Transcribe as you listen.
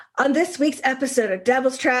On this week's episode of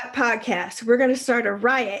Devil's Trap Podcast, we're going to start a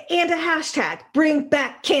riot and a hashtag, Bring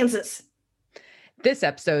Back Kansas. This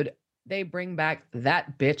episode, they bring back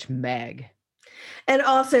that bitch Meg. And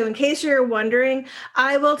also, in case you're wondering,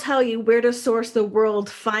 I will tell you where to source the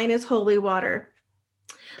world's finest holy water.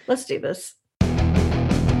 Let's do this.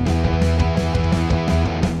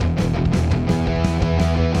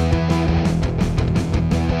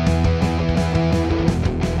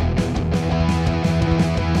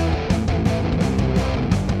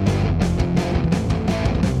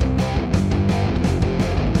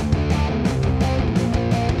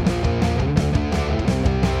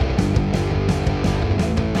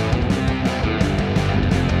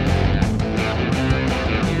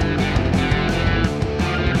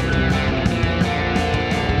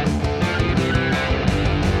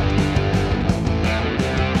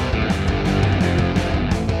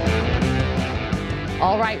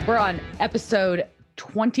 We're on episode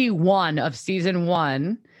 21 of season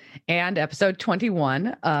 1 and episode 21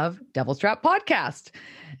 of Devil's Trap Podcast.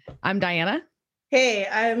 I'm Diana. Hey,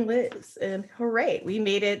 I'm Liz, and hooray, we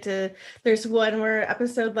made it to, there's one more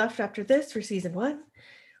episode left after this for season 1.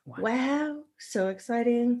 Wow, so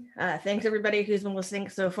exciting. Thanks everybody who's been listening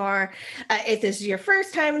so far. If this is your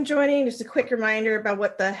first time joining, just a quick reminder about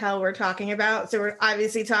what the hell we're talking about. So we're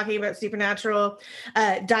obviously talking about Supernatural.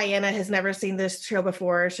 Diana has never seen this show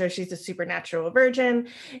before, so she's a Supernatural virgin.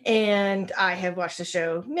 And I have watched the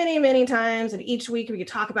show many, many times. And each week we could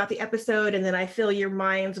talk about the episode, and then I fill your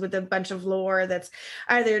minds with a bunch of lore that's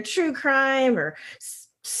either true crime or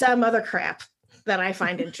some other crap that I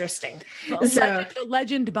find interesting. The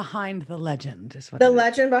legend behind the legend is what the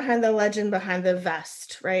legend behind the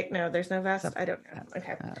vest, right? No, there's no vest. I don't know.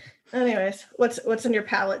 Okay. Anyways, what's on your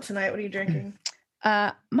palate tonight? What are you drinking?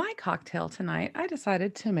 My cocktail tonight, I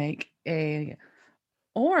decided to make a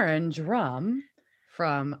orange rum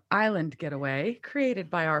from Island Getaway, created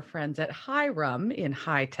by our friends at High Rum in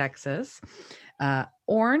High, Texas.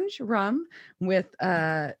 Orange rum with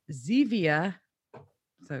Zevia.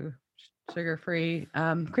 So sugar-free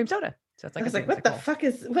cream soda. So it's like, I was like, what the fuck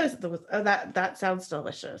is the, oh, that sounds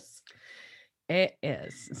delicious. It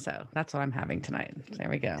is. So that's what I'm having tonight. There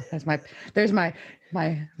we go. There's my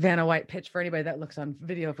Vanna White pitch for anybody that looks on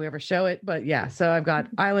video if we ever show it. But yeah, so I've got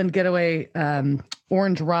Island Getaway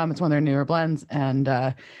orange rum. It's one of their newer blends,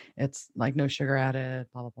 and it's like no sugar added,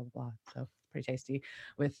 blah, blah, blah, blah. So pretty tasty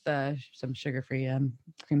with some sugar-free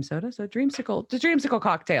cream soda. So the dreamsicle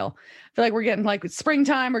cocktail. I feel like we're getting like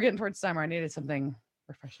springtime. We're getting towards summer. I needed something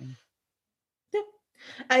refreshing. Yeah.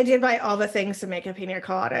 I did buy all the things to make a pina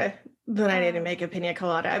colada. Then I didn't make a pina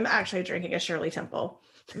colada. I'm actually drinking a Shirley Temple.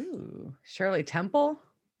 Ooh, Shirley Temple?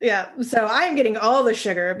 Yeah, so I'm getting all the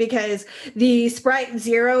sugar because the Sprite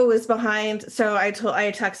Zero was behind. So I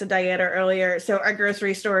texted Diana earlier. So our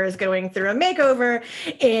grocery store is going through a makeover,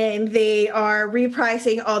 and they are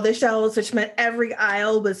repricing all the shelves, which meant every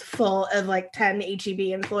aisle was full of like 10 HEB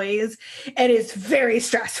employees, and it's very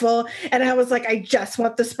stressful. And I was like, I just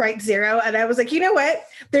want the Sprite Zero, and I was like, you know what?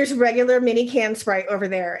 There's regular mini can Sprite over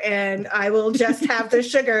there, and I will just have the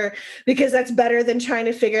sugar because that's better than trying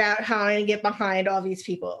to figure out how I get behind all these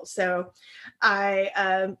people. So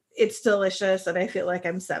it's delicious, and I feel like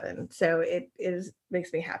I'm 7. So it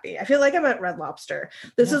makes me happy. I feel like I'm at Red Lobster.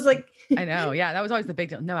 This is like I know. Yeah, that was always the big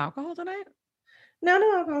deal. No alcohol tonight?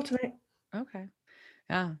 No alcohol tonight. Okay.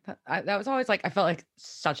 Yeah, that was always like, I felt like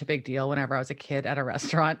such a big deal whenever I was a kid at a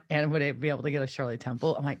restaurant and would be able to get a Shirley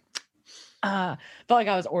Temple. I'm like, felt like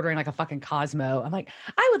I was ordering like a fucking Cosmo. I'm like,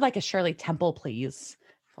 I would like a Shirley Temple, please.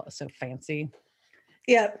 Felt so fancy.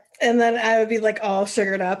 Yeah. And then I would be like all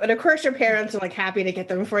sugared up. And of course your parents are like happy to get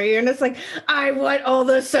them for you. And it's like, I want all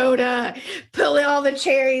the soda, put all the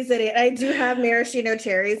cherries in it. I do have maraschino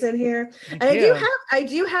cherries in here. I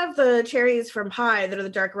do have the cherries from High that are the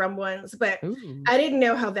dark rum ones, but ooh, I didn't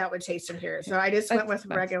know how that would taste in here. So I just went with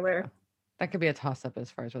regular. That could be a toss up as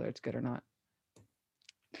far as whether it's good or not.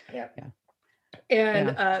 Yeah.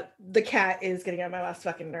 And the cat is getting on my last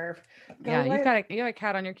fucking nerve. You got a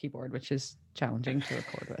cat on your keyboard, which is challenging to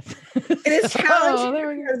record with. It is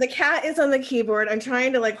challenging. The cat is on the keyboard. I'm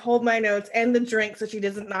trying to like hold my notes and the drink so she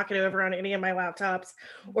doesn't knock it over on any of my laptops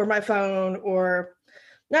or my phone or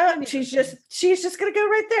no. She's just gonna go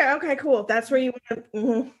right there. Okay, cool. That's where you want.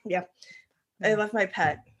 Mm-hmm. Yeah. I love my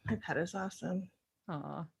pet. My pet is awesome.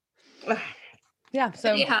 Aw. Yeah,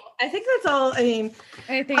 so yeah, I think that's all. I mean,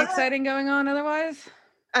 anything exciting going on otherwise?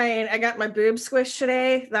 I got my boob squished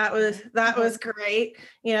today. That was great.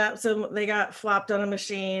 Yeah, so they got flopped on a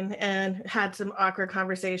machine and had some awkward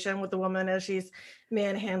conversation with the woman as she's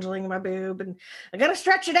manhandling my boob, and I gotta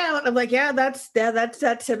stretch it out. I'm like, yeah,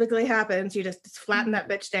 that typically happens. You just flatten that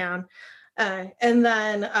bitch down. And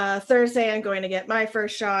then Thursday I'm going to get my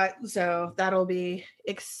first shot, so that'll be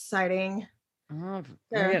exciting. Oh,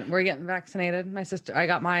 we're getting vaccinated. My sister, I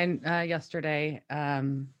got mine yesterday.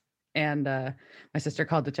 And my sister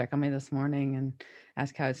called to check on me this morning and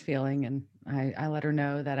asked how I was feeling. And I let her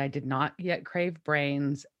know that I did not yet crave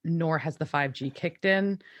brains, nor has the 5G kicked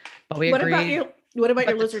in. But we agreed. What about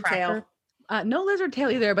your lizard tail? No lizard tail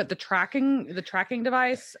either, but the tracking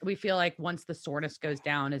device, we feel like once the soreness goes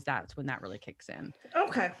down, that's when that really kicks in.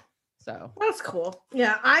 Okay. So that's cool.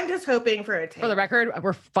 Yeah, I'm just hoping for a tail. For the record,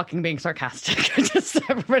 we're fucking being sarcastic, just so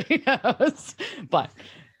everybody knows. But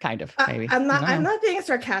kind of, maybe. I'm not being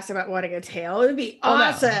sarcastic about wanting a tail. It would be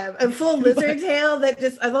awesome. No. A full lizard tail that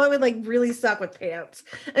I thought it would like really suck with pants.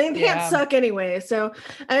 I mean, pants suck anyway. So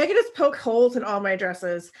I could just poke holes in all my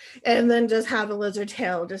dresses and then just have a lizard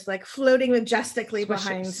tail just like floating majestically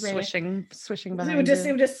behind me. Swishing behind it would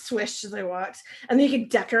just swish as I walked. And then you could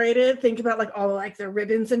decorate it. Think about like all like the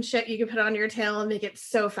ribbons and shit you could put on your tail and make it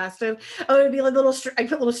so festive. Oh, it would be like I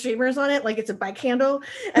put little streamers on it like it's a bike handle.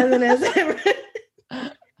 And then as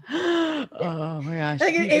oh my gosh.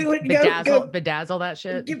 Like it would bedazzle that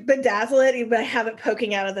shit. Bedazzle it, but have it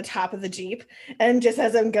poking out of the top of the Jeep. And just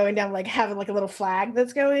as I'm going down, like having like a little flag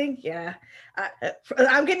that's going. Yeah.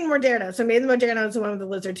 I'm getting Moderna. So maybe the Moderna is the one with the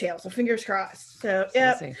lizard tail. So fingers crossed. So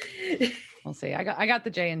yeah. We'll see. I got the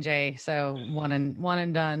J&J. So one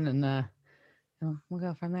and done. And we'll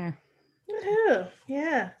go from there. Woohoo.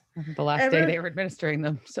 Yeah. The last day they were administering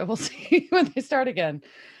them, so we'll see when they start again.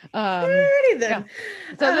 Alrighty then.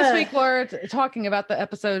 Yeah. So this week we're talking about the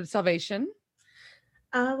episode Salvation.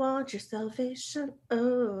 I want your salvation.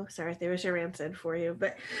 Oh, sorry, there was your Rancid for you.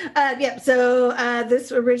 But yeah, so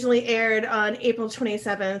this originally aired on April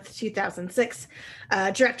 27th, 2006,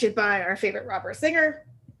 directed by our favorite Robert Singer.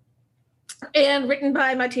 And written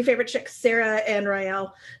by my two favorite chicks, Sarah and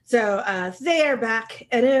Rael. So they are back,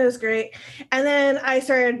 and it was great. And then I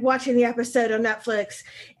started watching the episode on Netflix,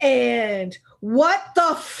 and what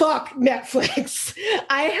the fuck, Netflix?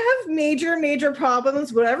 I have major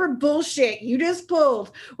problems, whatever bullshit you just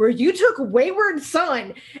pulled, where you took Wayward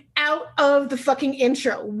Son out of the fucking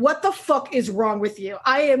intro. What the fuck is wrong with you?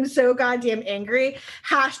 I am so goddamn angry.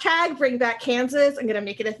 Hashtag bring back Kansas. I'm going to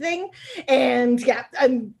make it a thing. And yeah,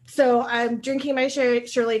 so I'm drinking my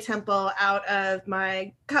Shirley Temple out of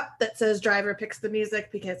my cup that says driver picks the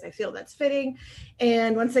music because I feel that's fitting.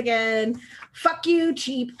 And once again, fuck you,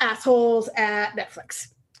 cheap assholes at Netflix.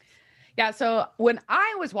 Yeah, so when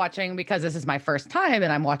I was watching, because this is my first time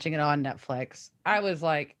and I'm watching it on Netflix, I was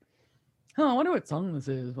like, oh, I wonder what song this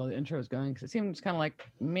is while the intro is going, because it seems kind of like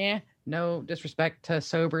meh, no disrespect to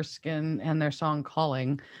Sober Skin and their song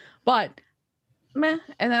Calling, but meh.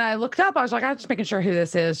 And then I looked up, I was like, I'm just making sure who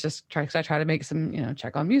this is, because I try to make some,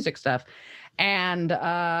 check on music stuff. And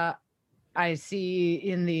I see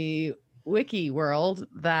in the wiki world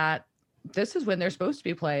that this is when they're supposed to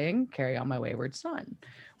be playing Carry On My Wayward Son,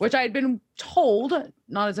 which I had been told,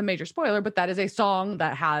 not as a major spoiler, but that is a song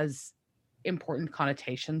that has important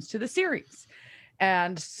connotations to the series.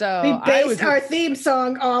 And so we based our theme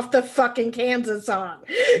song off the fucking Kansas song.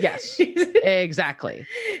 Yes, exactly.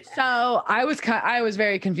 So I was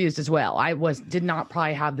very confused as well. I did not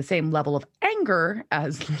probably have the same level of anger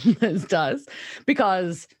as Liz does,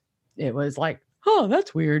 because it was like, oh,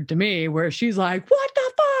 that's weird to me, where she's like, what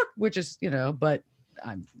the fuck? Which is, but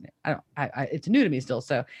it's new to me still.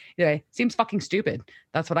 So anyway, seems fucking stupid.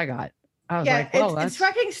 That's what I got. I was like, whoa, it's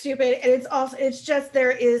fucking stupid. And it's just,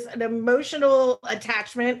 there is an emotional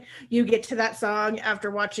attachment you get to that song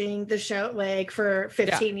after watching the show like for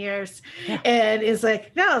 15 years. Yeah. And it's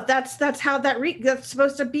like, no, that's how that's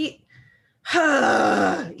supposed to be.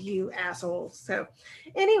 You assholes. So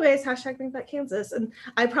anyways, hashtag bring back Kansas. And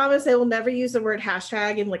I promise I will never use the word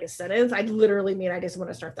hashtag in like a sentence. I literally mean I just want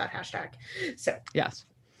to start that hashtag. So yes.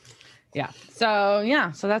 Yeah.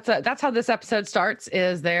 So that's how this episode starts.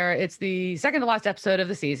 It's the second to last episode of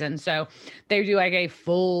the season. So they do like a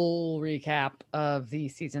full recap of the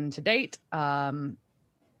season to date,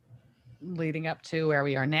 leading up to where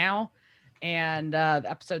we are now. And the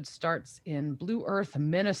episode starts in Blue Earth,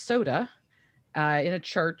 Minnesota, in a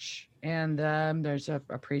church. And there's a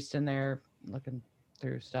priest in there looking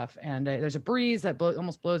through stuff. And there's a breeze that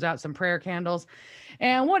almost blows out some prayer candles.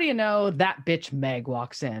 And what do you know? That bitch Meg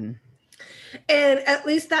walks in. And at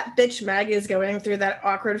least that bitch Meg is going through that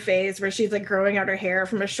awkward phase where she's like growing out her hair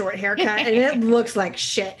from a short haircut and it looks like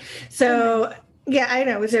shit. So yeah, I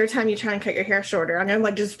know. Is there a time you try and cut your hair shorter? I'm gonna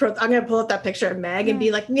I'm gonna pull up that picture of Meg and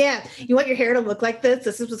be like, yeah, you want your hair to look like this?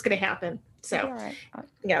 This is what's gonna happen. So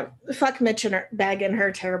yeah, fuck Mitch and her Meg and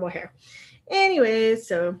her terrible hair. Anyways,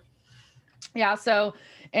 so yeah, so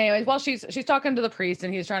anyways, well, she's talking to the priest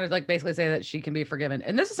and he's trying to like basically say that she can be forgiven.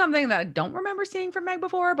 And this is something that I don't remember seeing from Meg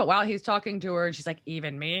before, but while he's talking to her and she's like,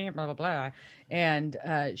 even me, blah, blah, blah. And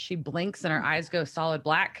she blinks and her eyes go solid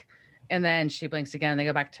black. And then she blinks again and they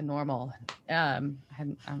go back to normal.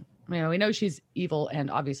 We know she's evil and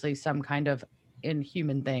obviously some kind of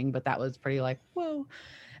inhuman thing, but that was pretty like, whoa.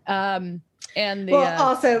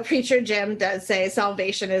 Also Preacher Jim does say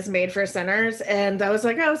salvation is made for sinners, and I was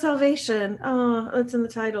like, oh, salvation, oh, it's in the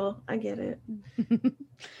title, I get it.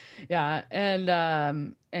 Yeah,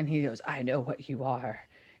 and he goes, I know what you are.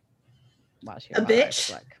 Wow, a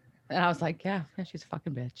bitch. And I was like, yeah, she's a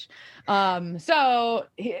fucking bitch. So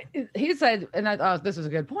he said, and I thought this is a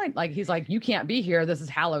good point, like he's like, you can't be here, this is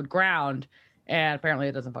hallowed ground. And apparently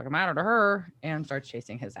it doesn't fucking matter to her and starts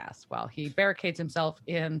chasing his ass while he barricades himself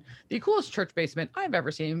in the coolest church basement I've ever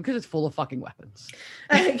seen because it's full of fucking weapons.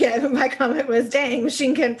 Again, my comment was, dang,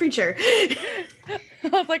 machine gun preacher. I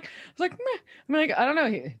was like, meh. I don't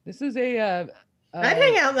know. This is a... I'd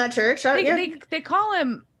hang out in that church. They call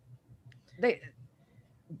him...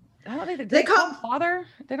 I don't think they call him Father.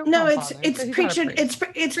 They don't. No, it's preacher. It's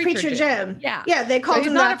Preacher Jim. Yeah. They called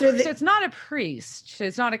him that. It's not a priest.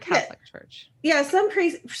 It's not a Catholic church. Yeah, some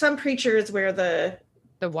preachers wear the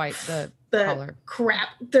collar. Crap.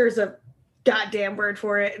 There's a goddamn word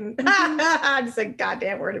for it, and I just a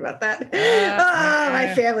goddamn word about that.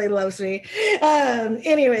 My family loves me.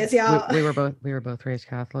 Anyways, y'all, we were both raised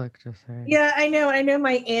Catholic. Just saying. Yeah, I know.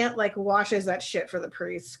 My aunt like washes that shit for the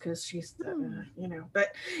priests because she's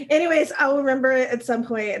But anyways, I'll remember it at some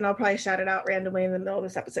point, and I'll probably shout it out randomly in the middle of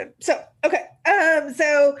this episode. So okay,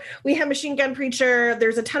 so we have Machine Gun Preacher.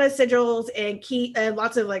 There's a ton of sigils and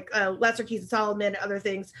lots of like lesser keys of Solomon, other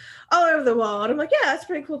things all over the wall, and I'm like, yeah, that's a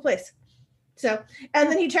pretty cool place. So, and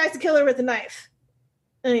then he tries to kill her with a knife,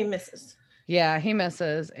 and he misses. Yeah, he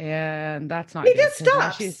misses, and that's not. He just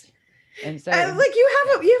stops. And so, like you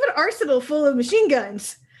have an arsenal full of machine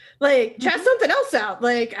guns. Like, try something else out.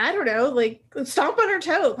 Like, I don't know. Like, stomp on her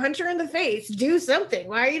toe, punch her in the face, do something.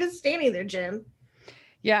 Why are you just standing there, Jim?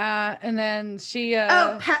 Yeah, and then she.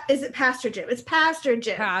 Is it Pastor Jim? It's Pastor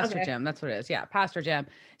Jim. Pastor Jim, that's what it is. Yeah, Pastor Jim.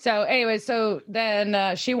 So, anyway,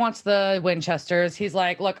 then she wants the Winchesters. He's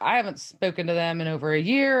like, "Look, I haven't spoken to them in over a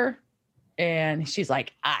year," and she's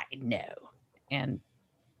like, "I know," and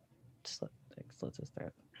slits his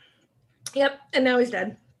throat. Yep, and now he's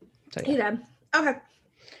dead. So, yeah. He's dead. Okay.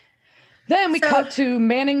 Then we cut to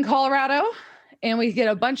Manning, Colorado. And we get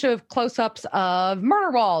a bunch of close-ups of murder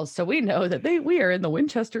walls, so we know that we are in the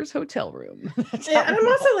Winchester's hotel room. Yeah, and I'm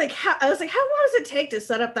also like, how long does it take to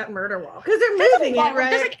set up that murder wall? Because they're moving it, right?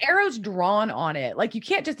 There's like arrows drawn on it. Like you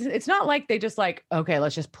can't just. It's not like they just like, okay,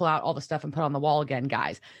 let's just pull out all the stuff and put on the wall again,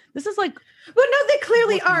 guys. This is like. Well, no, they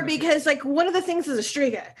clearly are because like one of the things is a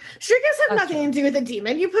Striga. Strigas have nothing to do with the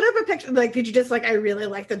demon. You put up a picture, like, did you just like, I really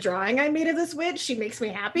like the drawing I made of this witch. She makes me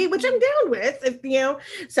happy, which I'm down with.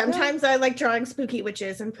 If sometimes I like drawing spooky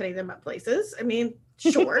witches and putting them up places. I mean,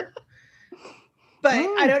 sure. But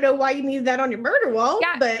I don't know why you need that on your murder wall.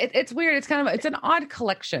 Yeah, but it's weird. It's an odd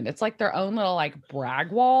collection. It's like their own little like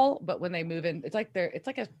brag wall, but when they move in, it's like a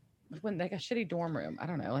shitty dorm room. I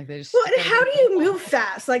don't know. Like they just. Well, and how do you move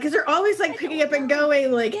fast? Like, is they're always like picking up and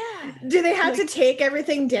going? Like, do they have to take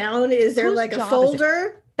everything down? Is there like a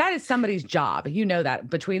folder? That is somebody's job. You know that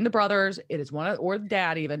between the brothers, it is or the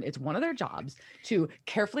dad even, it's one of their jobs to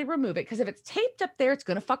carefully remove it. Because if it's taped up there, it's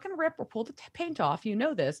going to fucking rip or pull the paint off. You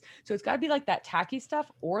know this. So it's got to be like that tacky stuff,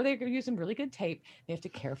 or they're using really good tape. They have to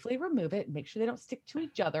carefully remove it, make sure they don't stick to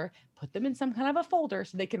each other, put them in some kind of a folder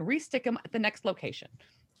so they can restick them at the next location.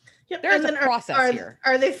 Yep. There's a process here.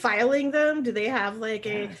 Are they filing them? Do they have like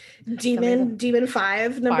a demon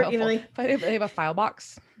 5 number? They have a file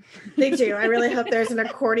box. They do. I really hope there's an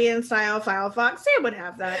accordion style file box. Sam would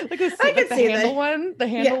have that. I could see the handle one. The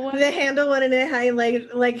handle one. The handle one, and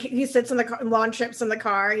it like he sits in the car, long trips in the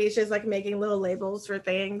car. He's just like making little labels for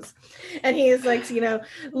things, and he's like,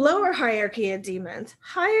 lower hierarchy of demons,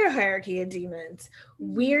 higher hierarchy of demons,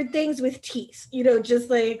 weird things with teeth. Just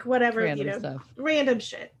like whatever. Random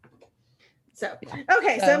shit. So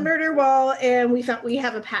okay, so murder wall, and we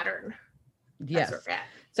have a pattern. Yes.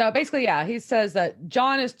 So basically, he says that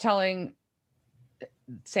John is telling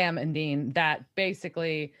Sam and Dean that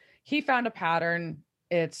basically he found a pattern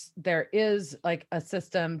there is like a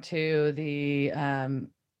system to the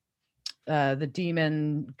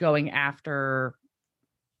demon going after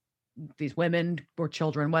these women or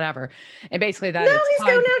children, whatever. And basically that No, it's he's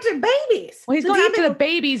going after babies. well, he's going after the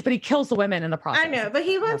babies, but he kills the women in the process. I know, but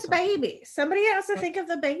he wants babies. Somebody has to think of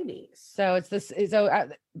the babies. So it's this. So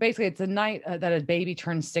basically, it's a night that a baby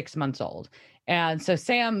turns 6 months old, and so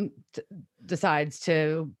Sam decides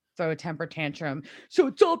to throw a temper tantrum. So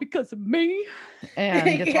it's all because of me,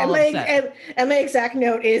 and gets all upset. And my exact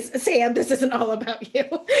note is, Sam, this isn't all about you.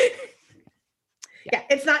 Yeah,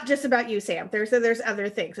 it's not just about you, Sam. There's other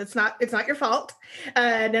things. It's not your fault.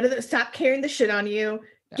 None of that. Stop carrying the shit on you.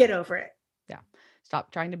 Yeah. Get over it. Yeah.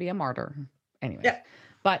 Stop trying to be a martyr. Anyway. Yeah.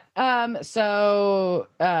 But anyway, so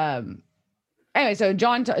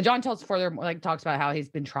John tells further, like, talks about how he's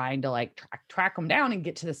been trying to like track him down and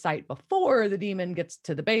get to the site before the demon gets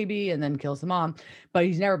to the baby and then kills the mom, but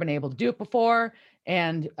he's never been able to do it before.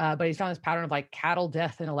 And but he's found this pattern of like cattle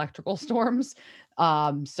death and electrical storms.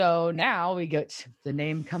 So now the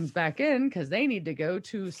name comes back in because they need to go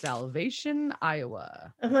to Salvation,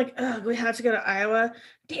 Iowa. I'm like, oh, we have to go to Iowa.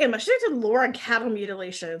 Damn, I should have done lore on cattle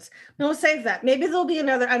mutilations. No, we'll save that. Maybe there'll be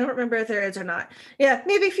another. I don't remember if there is or not. Yeah,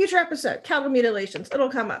 maybe a future episode. Cattle mutilations.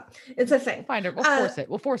 It'll come up. It's a thing. Find it. We'll force it.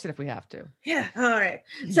 We'll force it if we have to. Yeah. All right.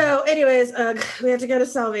 So, anyways, we have to go to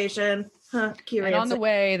Salvation. Cute. And on the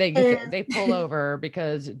way, they pull over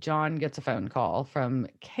because John gets a phone call from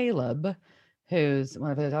Caleb, who's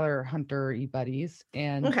one of his other hunter-y buddies.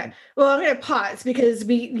 And okay, well, I'm going to pause because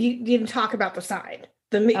you didn't talk about the sign,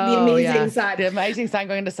 the amazing sign. The amazing sign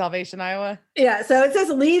going to Salvation, Iowa. Yeah, so it says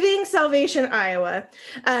leaving Salvation, Iowa.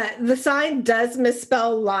 The sign does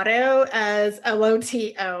misspell lotto as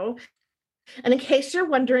LOTO. And in case you're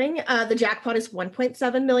wondering, the jackpot is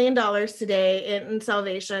 $1.7 million today in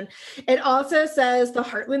Salvation. It also says the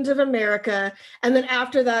heartland of America. And then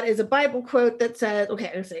after that is a Bible quote that says, okay,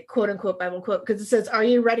 I'm going to say quote unquote Bible quote, because it says, are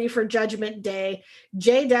you ready for Judgment Day?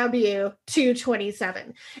 JW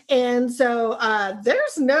 227. And so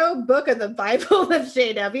there's no book of the Bible with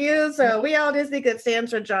JW. So we all just think it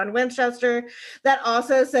stands for John Winchester. That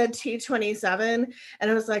also said 227.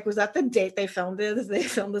 And I was like, was that the date they filmed this? They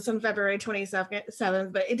filmed this on February 27th,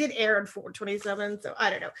 but it did air on 4/27. So I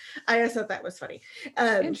don't know. I just thought that was funny.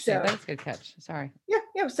 Interesting. That's a good catch. Sorry.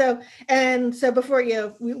 Yeah. So before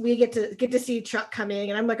we get to see Chuck coming,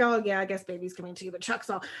 and I'm like, oh yeah, I guess baby's coming too. But Chuck's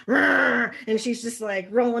all, and she's just like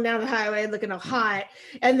rolling down the highway, looking all hot,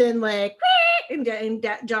 and then like, and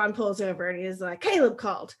John pulls over, and he's like, Caleb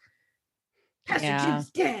called. Pastor Jim's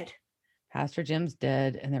dead. Pastor Jim's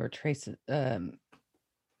dead, and there were traces.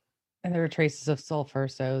 And there were traces of sulfur,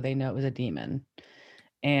 so they know it was a demon.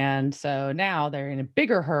 And so now they're in a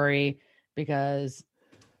bigger hurry because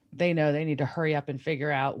they know they need to hurry up and figure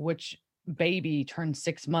out which baby turned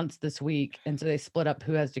 6 months this week. And so they split up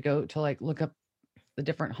who has to go to like look up the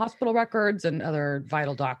different hospital records and other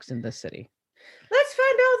vital docs in the city. Let's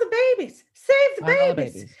find all the babies. Save the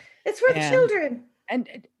babies. It's for the children. And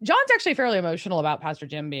John's actually fairly emotional about Pastor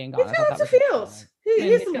Jim being gone. He lots of feels.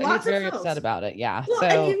 He's very upset about it. Yeah.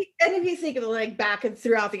 Well, and if you think of like back and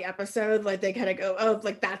throughout the episode, like they kind of go, oh,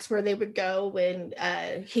 like that's where they would go when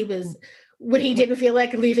he didn't feel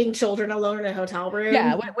like leaving children alone in a hotel room.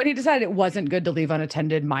 Yeah. When he decided it wasn't good to leave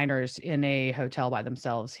unattended minors in a hotel by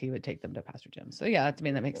themselves, he would take them to Pastor Jim. So yeah, that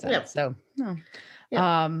makes sense. Yep. So no.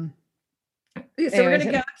 Yeah. So we're going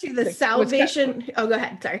to go to the Salvation. Go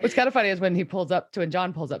ahead. Sorry. What's kind of funny is when John pulls up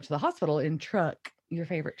to the hospital in truck, your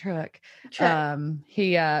favorite truck.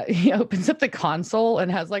 He opens up the console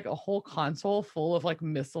and has like a whole console full of like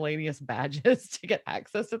miscellaneous badges to get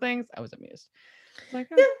access to things. I was amused. Like,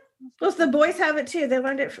 yeah. Well, the boys have it too. They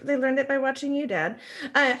learned it by watching you, Dad.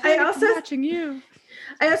 Watching you.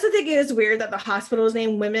 I also think it is weird that the hospital is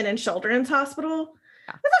named Women and Children's Hospital.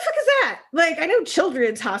 What the fuck is that? Like, I know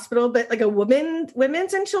Children's Hospital, but like a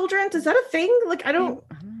women's and children's, is that a thing? Like, I don't know.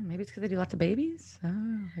 Maybe it's because they do lots of babies.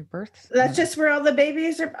 Births. That's just where all the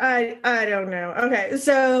babies are. I don't know. Okay,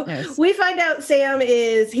 so we find out Sam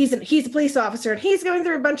he's a police officer, and he's going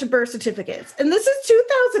through a bunch of birth certificates, and this is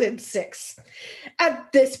 2006.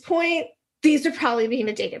 At this point, these would probably be in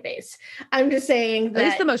a database. I'm just saying that at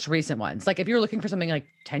least the most recent ones. Like if you're looking for something like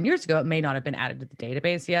 10 years ago, it may not have been added to the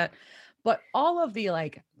database yet. But all of the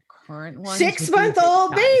like current ones,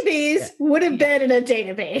 6-month-old babies would have been in a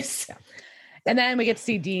database. Yeah. And then we get to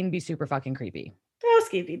see Dean be super fucking creepy. Oh,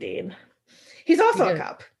 Skeevy Dean. He's also a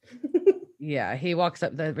cop. Yeah, he walks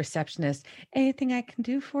up the receptionist. Anything I can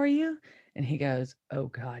do for you? And he goes, "Oh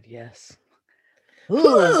God, yes."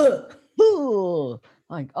 Ooh, ooh.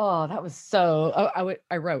 Like, oh, that was so.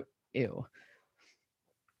 I wrote, ew.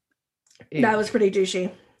 Ew. That was pretty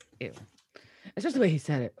douchey. Ew. It's just the way he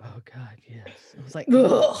said it. Oh God, yes. It was like,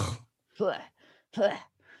 Ugh. bleh, bleh.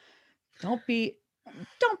 Don't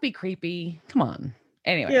be creepy. Come on.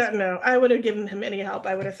 Anyway. Yeah, no, I would have given him any help.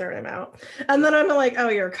 I would have thrown him out. And then I'm like, oh,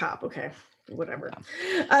 you're a cop. Okay, whatever.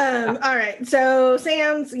 All right. So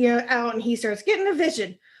Sam's, out and he starts getting a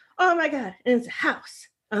vision. Oh my God. And it's a house.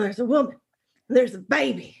 Oh, there's a woman. There's a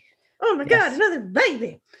baby. Oh my God, another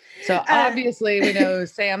baby. So obviously we know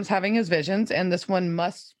Sam's having his visions, and this one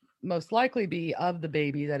must most likely be of the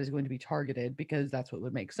baby that is going to be targeted, because that's what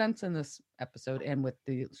would make sense in this episode and with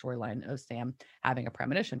the storyline of Sam having a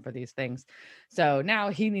premonition for these things. So now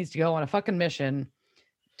he needs to go on a fucking mission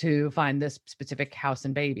to find this specific house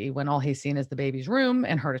and baby, when all he's seen is the baby's room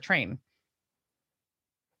and heard a train.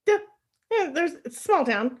 Yeah, it's a small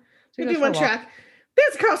town. So we do one track.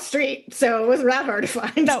 It's across the street, so it wasn't that hard to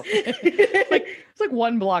find. No, it's like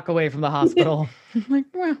 1 block away from the hospital. Like,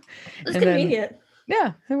 well, it's convenient.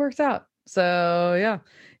 Yeah, it works out. So yeah,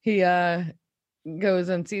 he goes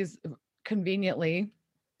and sees conveniently,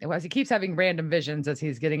 as he keeps having random visions as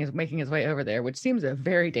he's making his way over there, which seems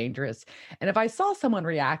very dangerous. And if I saw someone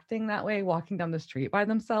reacting that way, walking down the street by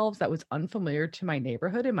themselves, that was unfamiliar to my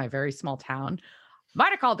neighborhood in my very small town,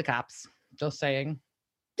 might have called the cops. Just saying.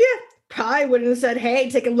 Yeah. Probably wouldn't have said, hey,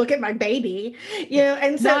 take a look at my baby,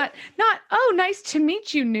 and so not, oh, nice to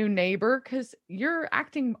meet you, new neighbor, because you're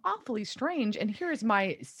acting awfully strange, and here's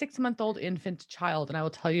my 6-month-old infant child, and I will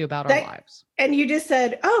tell you about our lives. And you just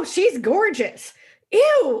said, oh, she's gorgeous.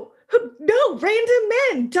 Ew. No, random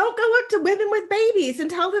men don't go up to women with babies and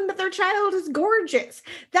tell them that their child is gorgeous.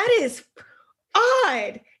 That is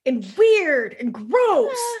odd and weird and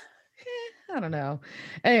gross. I don't know.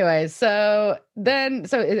 Anyway, so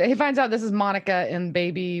he finds out this is Monica and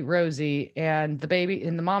baby Rosie, and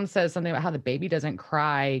the mom says something about how the baby doesn't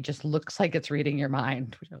cry, just looks like it's reading your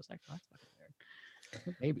mind, which I was like, oh, that's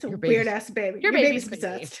fucking weird. It's a weird ass baby. Your baby's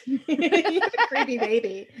possessed. You have a creepy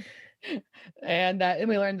baby. And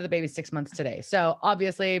we learned that the baby's 6 months today. So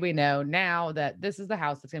obviously we know now that this is the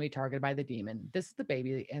house that's going to be targeted by the demon. This is the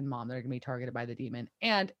baby and mom that are going to be targeted by the demon,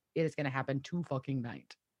 and it is going to happen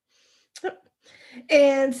tonight.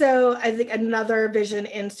 And so I think another vision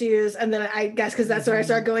ensues, and then I guess because that's where I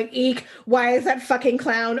start going, eek, why is that fucking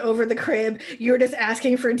clown over the crib? You're just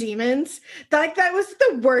asking for demons. That was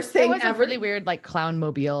the worst thing ever. It was a really weird clown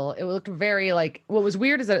mobile. It looked very what was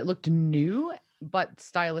weird is that it looked new but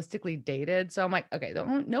stylistically dated. So I'm like, okay,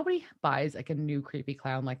 nobody buys a new creepy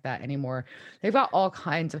clown like that anymore. They've got all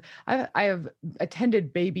kinds of, I have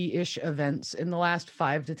attended baby-ish events in the last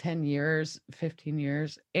 5 to 10 years, 15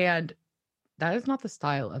 years. And that is not the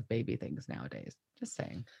style of baby things nowadays. Just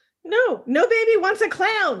saying. No baby wants a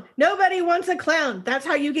clown. Nobody wants a clown. That's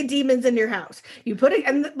how you get demons in your house. You put it,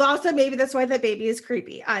 and also maybe that's why that baby is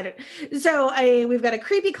creepy. We've got a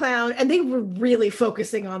creepy clown, and they were really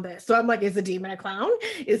focusing on this. So I'm like, is the demon a clown?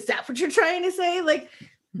 Is that what you're trying to say? Like,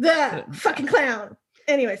 the fucking clown.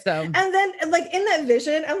 Anyway, and then in that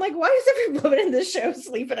vision, I'm like, why does every woman in this show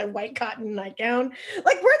sleep in a white cotton nightgown?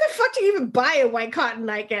 Like, where the fuck do you even buy a white cotton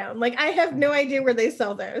nightgown? Like, I have no idea where they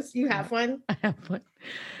sell those. You have one? I have one.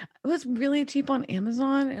 It was really cheap on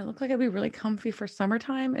Amazon. It looked like it'd be really comfy for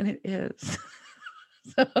summertime, and it is.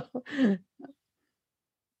 So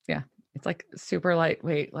yeah, it's like super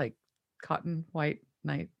lightweight, like cotton white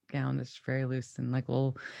nightgown. It's very loose and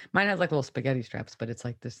mine has little spaghetti straps, but it's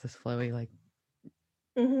like this flowy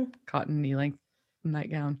cotton knee-length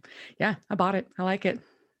nightgown. Yeah, I bought it. I like it.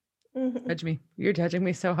 Judge me. You're judging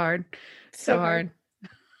me so hard. So hard.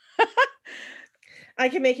 I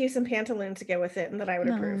can make you some pantaloons to go with it, and that I would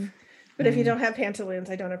approve. But if you don't have pantaloons,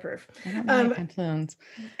 I don't approve. I don't like pantaloons.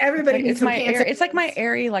 Everybody needs some pantaloons. It's like my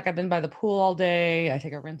airy, I've been by the pool all day. I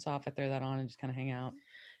take a rinse off, I throw that on and just kind of hang out.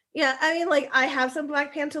 Yeah, I mean, I have some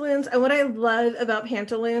black pantaloons, and what I love about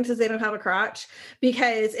pantaloons is they don't have a crotch,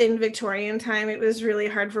 because in Victorian time it was really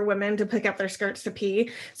hard for women to pick up their skirts to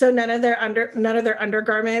pee. So none of their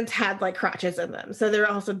undergarments had crotches in them. So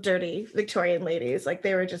they're also dirty Victorian ladies.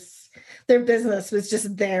 They were just, their business was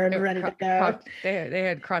just there and ready to go. They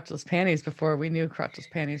had crotchless panties before we knew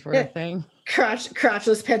crotchless panties were a thing.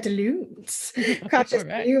 Crotchless pantaloons,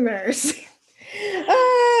 crotchless humors.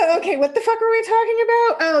 Okay, what the fuck were we talking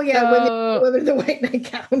about? Oh yeah, women in the white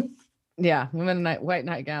nightgown. Yeah, women in white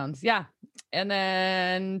nightgowns. Yeah. And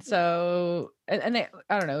then and they,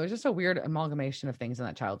 I don't know, it was just a weird amalgamation of things in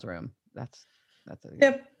that child's room. That's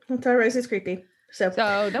Yep. That's why Rosie's creepy. So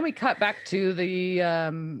then we cut back to the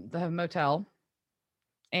motel,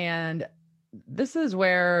 and this is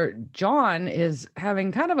where John is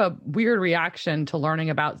having kind of a weird reaction to learning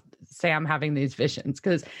about Sam having these visions,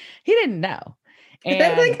 because he didn't know.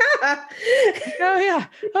 And like, oh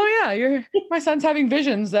yeah, my son's having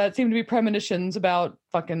visions that seem to be premonitions about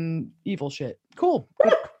fucking evil shit. Cool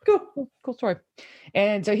story.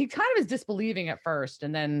 And so he kind of is disbelieving at first,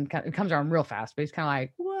 and then it comes around real fast, but he's kind of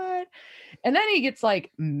like, what? And then he gets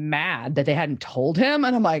like mad that they hadn't told him,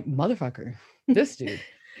 and I'm like, motherfucker, this dude.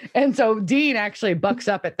 And so Dean actually bucks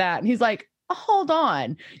up at that, and he's like, hold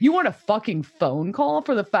on, you want a fucking phone call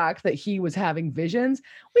for the fact that he was having visions?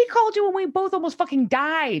 We called you when we both almost fucking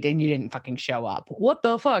died and you didn't fucking show up. What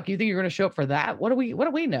the fuck? You think you're gonna show up for that? What do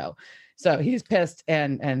we know? So he's pissed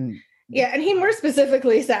and yeah, and he more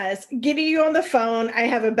specifically says, getting you on the phone, I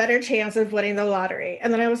have a better chance of winning the lottery.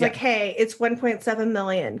 And then I was like, hey, it's 1.7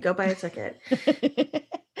 million. Go buy a ticket.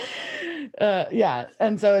 Yeah.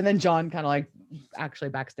 And then John kind of like actually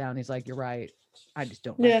backs down. He's like, you're right. I just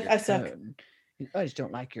don't like your tone. I just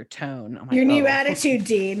don't like your tone. I'm like, your new attitude,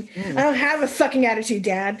 Dean. I don't have a fucking attitude,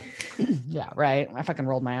 Dad. Yeah, right. I fucking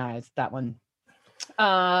rolled my eyes. That one.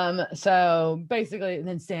 So basically, and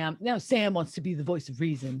then Sam wants to be the voice of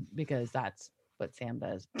reason because that's what Sam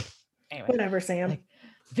does. Anyway, whatever, Sam. Like,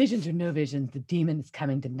 visions or no visions, the demon is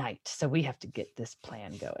coming tonight, so we have to get this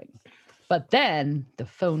plan going. But then the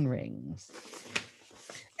phone rings.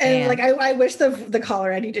 And like, I wish the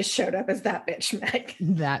caller ID just showed up as that bitch Meg.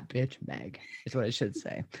 That bitch Meg is what it should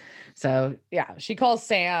say. So yeah, she calls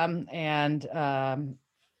Sam and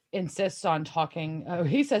insists on talking. Oh,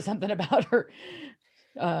 he says something about her.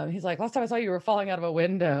 He's like, last time I saw you were falling out of a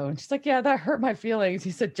window. And she's like, yeah, that hurt my feelings. He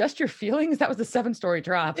said, just your feelings? That was a 7-story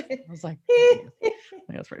drop. I was like, I think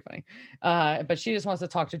that's pretty funny. But she just wants to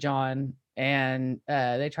talk to John, and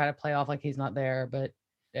they try to play off like he's not there, but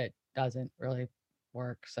it doesn't really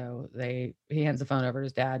work. So he hands the phone over to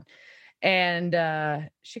his dad, and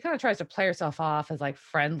she kind of tries to play herself off as like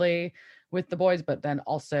friendly with the boys, but then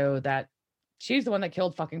also that she's the one that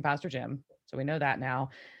killed fucking Pastor Jim. So we know that now.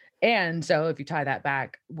 And so if you tie that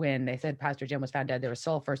back, when they said Pastor Jim was found dead, there was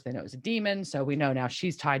still first they know it was a demon. So we know now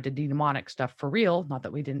she's tied to demonic stuff for real. Not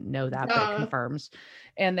that we didn't know that, but it confirms.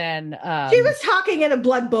 And then she was talking in a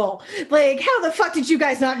blood bowl. Like, how the fuck did you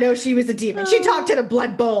guys not know she was a demon? She talked in a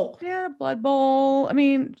blood bowl. Yeah, blood bowl. I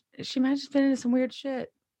mean, she might have just been into some weird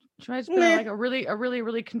shit. She might have just been like a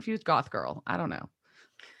really confused goth girl. I don't know.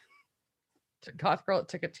 Goth girl, it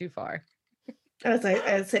took it too far. As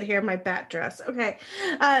I sit here in my bat dress. Okay.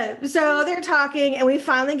 So they're talking, and we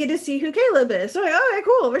finally get to see who Caleb is. So, like, all right,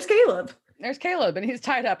 cool. Where's Caleb? There's Caleb, and he's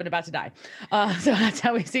tied up and about to die. So that's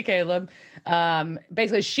how we see Caleb.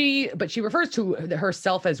 Basically, she refers to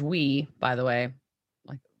herself as we, by the way,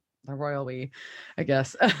 like the royal we, I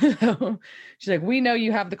guess. She's like, we know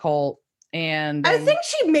you have the cult. And I think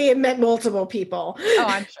she may have met multiple people. Oh,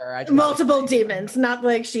 I'm sure. Multiple demons, not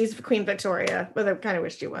like she's Queen Victoria, but I kind of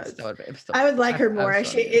wish she was. I would like her more.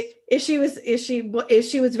 If she was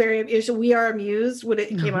we are amused when it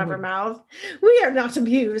came out of her mouth. We are not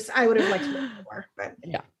amused. I would have liked her more.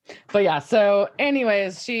 But yeah. So,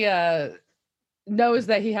 anyways, she knows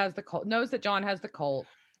that he has the cult. Knows that John has the cult.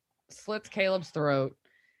 Slits Caleb's throat.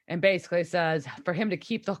 And basically says for him to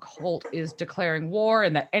keep the cult is declaring war,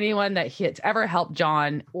 and that anyone that he's ever helped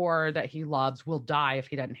John or that he loves will die if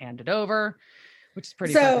he doesn't hand it over, which is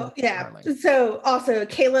pretty. So yeah. Darling. So also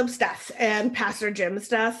Caleb's death and Pastor Jim's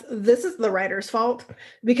death. This is the writer's fault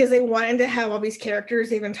because they wanted to have all these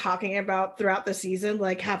characters even talking about throughout the season,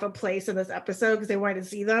 like have a place in this episode because they wanted to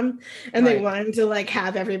see them, and they wanted to like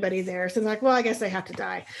have everybody there. So they're like, well, I guess they have to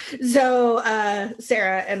die. So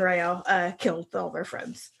Sarah and Rael killed all their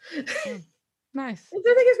friends. Nice. I think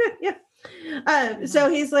it's good. Yeah. So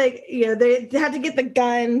he's like, they had to get the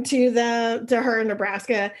gun to her in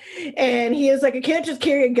Nebraska, and he is like, I can't just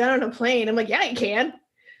carry a gun on a plane. I'm like, yeah, you can.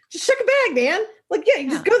 Just check a bag, man. Like, yeah, you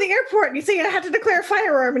just go to the airport and you say I have to declare a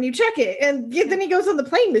firearm and you check it, and then he goes on the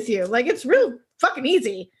plane with you. Like, it's real fucking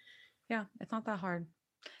easy. Yeah, it's not that hard.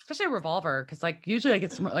 Especially a revolver, because like usually like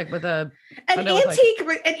it's more like with an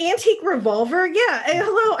antique revolver. Yeah.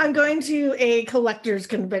 Hello, I'm going to a collector's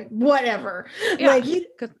convention. Whatever. Yeah, like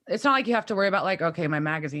it's not like you have to worry about like, okay, my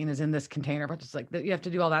magazine is in this container, but it's like you have to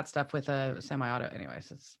do all that stuff with a semi-auto.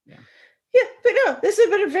 Anyways, it's Yeah, but no, this has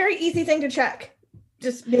been a very easy thing to check.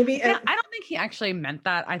 Just maybe. I don't think he actually meant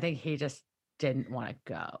that. I think he just didn't want to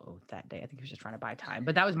go that day. I think he was just trying to buy time,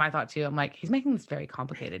 but that was my thought too. I'm like, he's making this very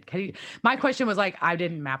complicated. My question was like, I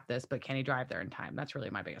didn't map this, but can he drive there in time? That's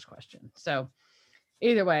really my biggest question. So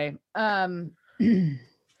either way,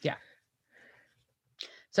 yeah.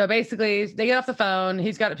 So basically they get off the phone.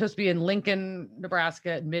 He's supposed to be in Lincoln,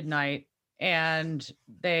 Nebraska at midnight. And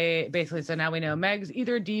they basically said, now we know Meg's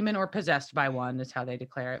either a demon or possessed by one is how they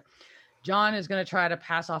declare it. John is going to try to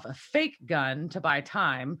pass off a fake gun to buy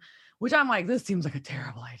time, which I'm like, this seems like a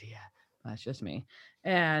terrible idea. That's just me.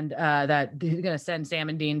 And that he's going to send Sam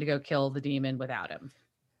and Dean to go kill the demon without him.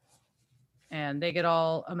 And they get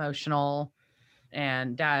all emotional.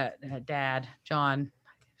 And dad, John,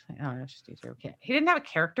 oh, it's just easier. He didn't have a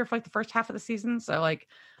character for like the first half of the season. So like,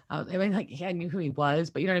 I mean, like I knew who he was,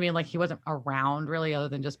 but you know what I mean? Like he wasn't around really other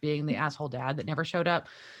than just being the asshole dad that never showed up.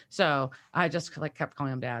 So I just like kept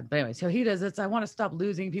calling him dad. But anyway, so he does this. I want to stop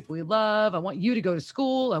losing people we love. I want you to go to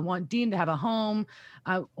school. I want Dean to have a home.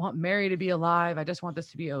 I want Mary to be alive. I just want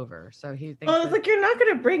this to be over. So he thinks it's like, you're not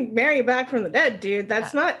going to bring Mary back from the dead, dude.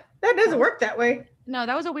 That doesn't work that way. No,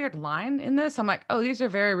 that was a weird line in this. I'm like, oh, these are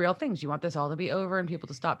very real things. You want this all to be over and people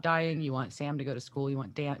to stop dying. You want Sam to go to school. You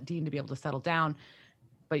want Dean to be able to settle down.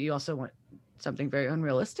 But you also want something very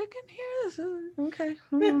unrealistic in here. Okay.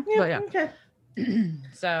 But yeah. Okay.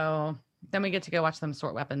 So then we get to go watch them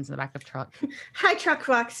sort weapons in the back of truck. Hi, Truck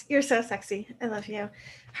Fox. You're so sexy. I love you.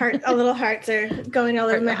 Little hearts are going all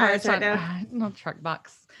over my heart right now. No, Truck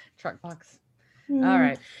Box. All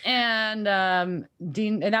right. And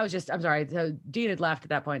Dean, and that was just, I'm sorry. So Dean had left at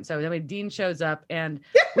that point. So then Dean shows up and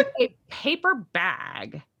with a paper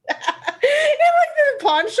bag. Like the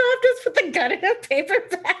pawn shop just put the gun in a paper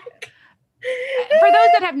bag. For those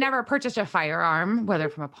that have never purchased a firearm, whether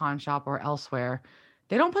from a pawn shop or elsewhere,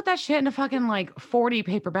 they don't put that shit in a fucking like 40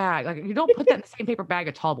 paper bag. Like you don't put that in the same paper bag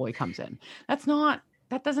a tall boy comes in. Nobody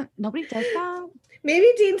does that.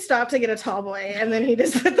 Maybe Dean stopped to get a tall boy and then he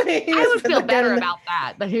just put the. I would feel better about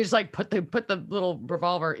that. But he just like put the little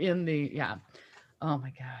revolver in the, yeah. Oh my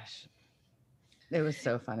gosh. It was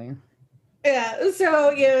so funny. Yeah,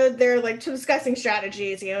 so they're like discussing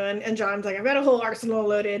strategies, and John's like, I've got a whole arsenal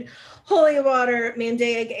loaded. Holy water,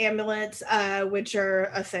 Mandaic amulets, which are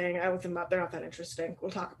a thing. I looked them up. They're not that interesting. We'll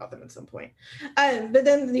talk about them at some point. But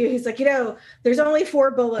then he's like, there's only 4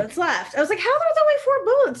 bullets left. I was like, how there's only 4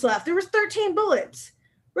 bullets left? There was 13 bullets.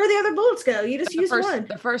 Where'd the other bullets go? You just used one.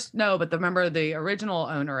 Remember the original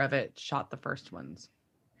owner of it shot the first ones.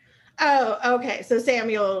 Oh, okay. So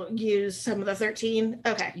Samuel used some of the 13.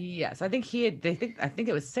 Okay. Yes, I think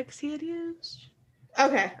it was 6 he had used.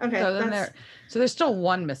 Okay. So there's still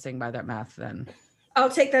 1 missing by that math. Then I'll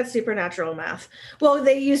take that supernatural math. Well,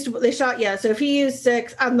 they shot. Yeah. So if he used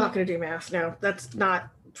 6, I'm not going to do math. No, that's not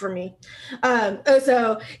for me.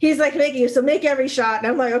 So he's like, make every shot, and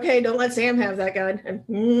I'm like, okay, don't let Sam have that gun.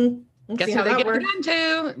 And guess who they get the gun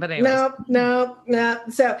to? But anyways. No.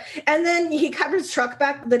 So, and then he covers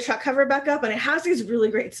the truck cover back up, and it has these really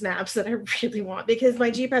great snaps that I really want because my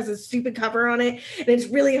Jeep has a stupid cover on it, and it's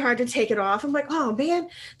really hard to take it off. I'm like, oh man,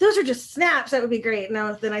 those are just snaps. That would be great.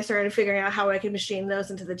 Now, then I started figuring out how I could machine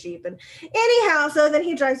those into the Jeep. And anyhow, so then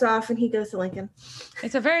he drives off and he goes to Lincoln.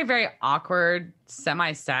 It's a very, very awkward,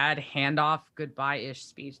 semi-sad handoff goodbye-ish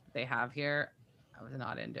speech that they have here. I was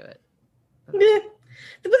not into it. Yeah.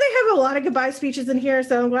 But they have a lot of goodbye speeches in here,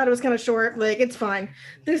 so I'm glad it was kind of short. Like, it's fine.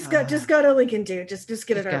 Just go to Lincoln, dude. Just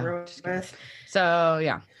get it over with. So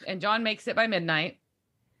yeah, and John makes it by midnight,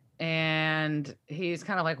 and he's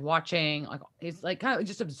kind of like watching, like he's like kind of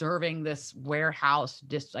just observing this warehouse,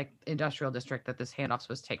 just like industrial district that this handoff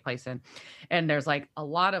supposed to take place in, and there's like a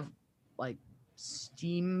lot of like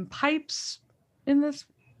steam pipes in this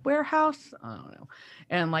warehouse, I don't know,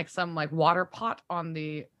 and like some like water pot on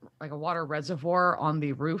the like a water reservoir on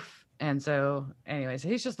the roof. And so anyways,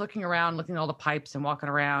 he's just looking around, looking at all the pipes and walking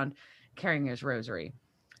around carrying his rosary.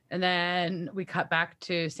 And then we cut back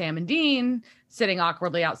to Sam and Dean sitting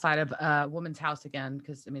awkwardly outside of a woman's house again,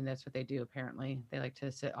 because I mean that's what they do apparently. They like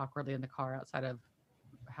to sit awkwardly in the car outside of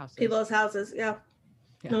houses. People's houses. Yeah.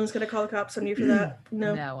 No one's gonna call the cops on you for that.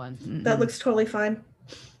 No one. That looks totally fine.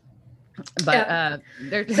 But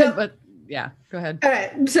but yeah, go ahead. All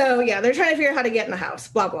right. So yeah, they're trying to figure out how to get in the house.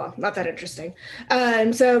 Blah blah. Not that interesting.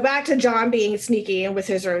 So back to John being sneaky and with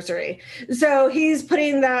his rosary. So he's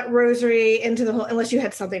putting that rosary into the whole. Unless you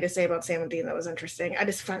had something to say about Sam and Dean that was interesting. I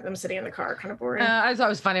just find them sitting in the car kind of boring. I thought it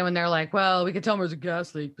was funny when they're like, "Well, we could tell them there's a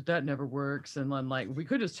gas leak, but that never works." And then like, we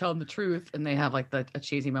could just tell them the truth, and they have like a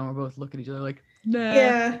cheesy moment where both look at each other like, "Nah."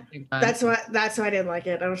 Yeah, that's why I didn't like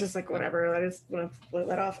it. I was just like, whatever. I just want to blow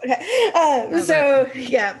that off. Okay.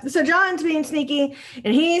 So John's being sneaky,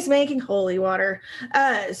 and he's making holy water.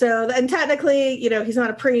 And technically, he's not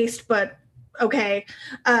a priest, but okay.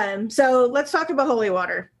 So let's talk about holy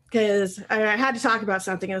water, because I had to talk about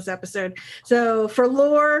something in this episode. So for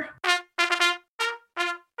lore.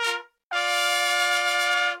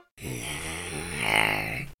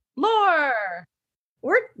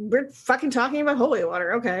 We're fucking talking about holy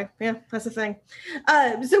water. Okay. Yeah, that's the thing.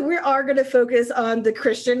 So we are going to focus on the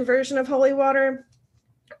Christian version of holy water.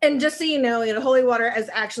 And just so you know, holy water, as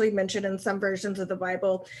actually mentioned in some versions of the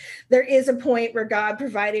Bible, there is a point where God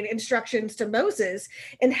provided instructions to Moses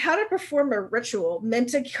in how to perform a ritual meant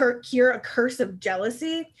to cure a curse of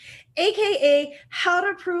jealousy, aka how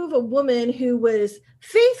to prove a woman who was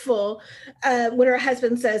faithful when her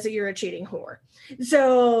husband says that you're a cheating whore.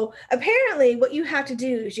 So apparently what you have to do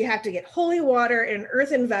is you have to get holy water in an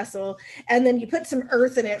earthen vessel, and then you put some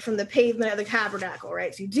earth in it from the pavement of the tabernacle,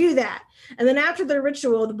 right? So you do that. And then after the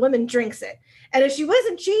ritual, the woman drinks it. And if she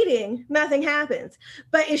wasn't cheating, nothing happens.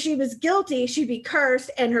 But if she was guilty, she'd be cursed,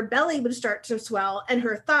 and her belly would start to swell, and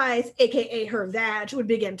her thighs, aka her vag, would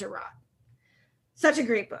begin to rot. Such a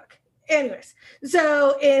great book. Anyways,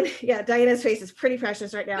 so Diana's face is pretty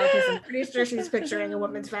precious right now because I'm pretty sure she's picturing a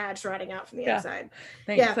woman's vag rotting out from the inside.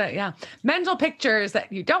 Thanks. Yeah. Mental pictures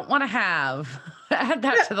that you don't want to have. Add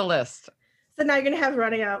that to the list. So now you're going to have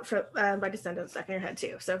running out by descendants stuck in your head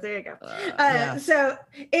too. So there you go. So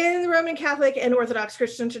in the Roman Catholic and Orthodox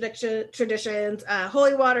Christian traditions,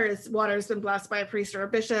 holy water has been blessed by a priest or a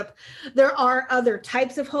bishop. There are other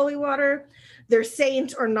types of holy water. There's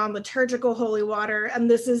saint or non-liturgical holy water, and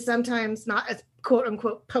this is sometimes not as quote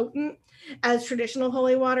unquote potent as traditional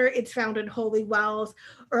holy water. It's found in holy wells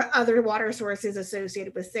or other water sources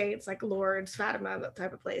associated with saints like Lourdes, Fatima, that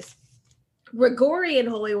type of place. Gregorian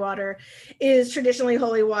holy water is traditionally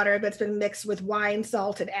holy water that's been mixed with wine,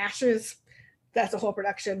 salt, and ashes. That's a whole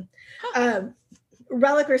production.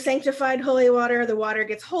 Relic or sanctified holy water, the water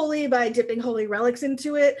gets holy by dipping holy relics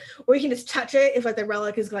into it, or you can just touch it if like the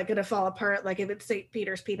relic is like going to fall apart, like if it's St.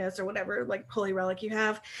 Peter's penis or whatever like holy relic you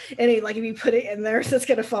have, and if you put it in there, so it's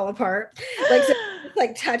going to fall apart.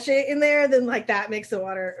 Like touch it in there, then like that makes the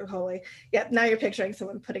water holy. Yep. Now you're picturing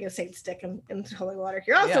someone putting a saint stick into holy water.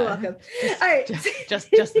 You're also welcome. All right, just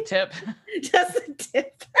the tip. Just the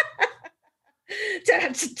tip. All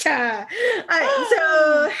right,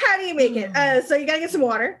 so how do you make it? So you got to get some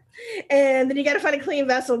water, and then you got to find a clean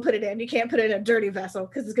vessel and put it in. You can't put it in a dirty vessel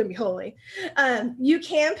because it's going to be holy. You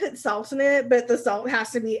can put salt in it, but the salt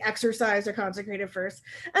has to be exorcised or consecrated first.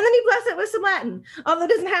 And then you bless it with some Latin, although it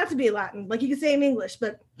doesn't have to be Latin. Like you can say in English,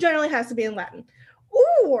 but generally has to be in Latin.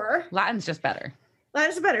 Or Latin's just better.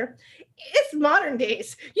 Latin's better. It's modern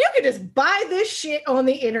days. You can just buy this shit on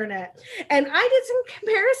the internet. And I did some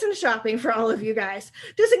comparison shopping for all of you guys,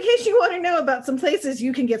 just in case you want to know about some places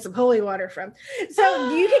you can get some holy water from.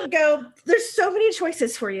 So you can go, there's so many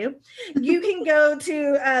choices for you. You can go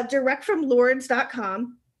to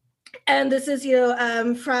directfromlourdes.com. And this is,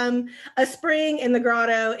 from a spring in the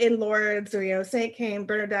grotto in Lourdes, or, Saint came,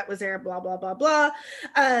 Bernadette was there, blah, blah, blah, blah.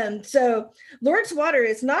 So Lourdes water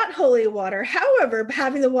is not holy water. However,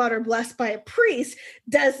 having the water blessed by a priest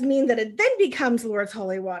does mean that it then becomes Lourdes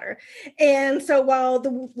holy water. And so while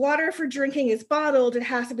the water for drinking is bottled, it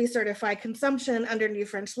has to be certified consumption under New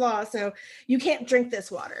French law. So you can't drink this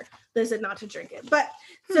water. They said not to drink it. But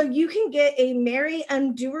so you can get a Mary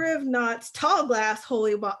Undoer of Knots tall glass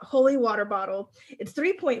holy water bottle. It's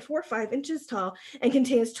 3.45 inches tall and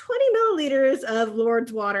contains 20 milliliters of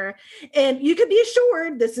Lourdes water. And you can be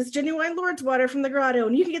assured this is genuine Lourdes water from the grotto,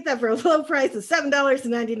 and you can get that for a low price of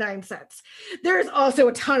 $7.99. There's also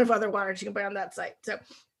a ton of other waters you can buy on that site. So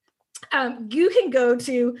you can go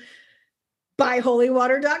to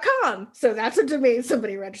buyholywater.com. So that's a domain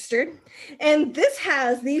somebody registered. And this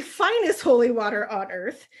has the finest holy water on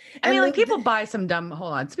earth. And people buy some dumb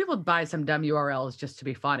URLs just to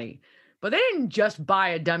be funny, but they didn't just buy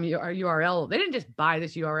a dumb URL. They didn't just buy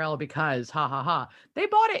this URL because they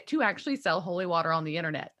bought it to actually sell holy water on the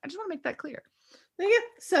internet. I just want to make that clear. Yeah,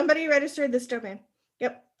 somebody registered this domain.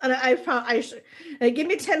 Yep. And I should give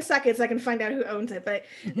me 10 seconds. I can find out who owns it, but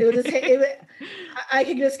I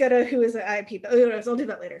could just go to who is the IP, but I'll do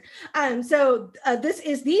that later. So this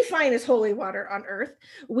is the finest holy water on earth.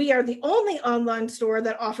 We are the only online store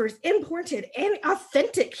that offers imported and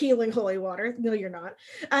authentic healing holy water. No, you're not.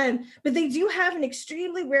 But they do have an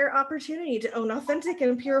extremely rare opportunity to own authentic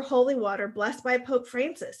and pure holy water blessed by Pope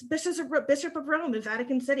Francis, Bishop of Rome in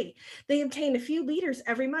Vatican City. They obtain a few liters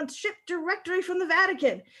every month, shipped directly from the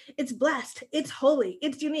Vatican. It's blessed, it's holy,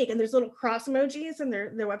 it's unique, and there's little cross emojis in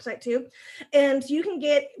their website too. And you can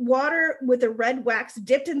get water with a red wax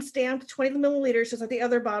dipped and stamped 20 milliliters, just like the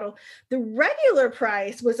other bottle. The regular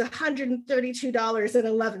price was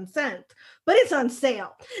 $132.11, but it's on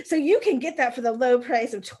sale, so you can get that for the low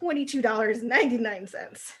price of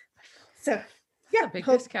 $22.99. So yeah, a big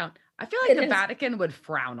discount. I feel like the Vatican would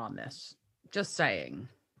frown on this, just saying.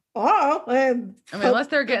 Unless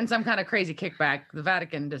they're getting some kind of crazy kickback, the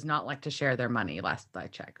Vatican does not like to share their money, last I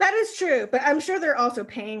checked. That is true, but I'm sure they're also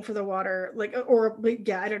paying for the water, I don't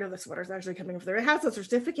know if this water is actually coming from there. It has a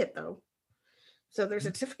certificate, though. So there's a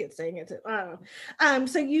certificate saying it's, I don't know.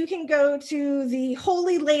 So you can go to the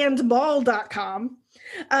holylandmall.com.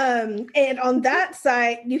 And on that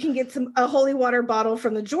site, you can get a holy water bottle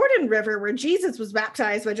from the Jordan River where Jesus was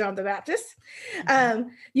baptized by John the Baptist.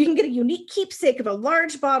 You can get a unique keepsake of a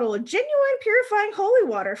large bottle of genuine purifying holy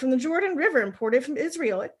water from the Jordan River imported from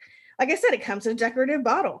Israel. Like I said, it comes in a decorative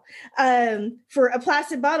bottle. For a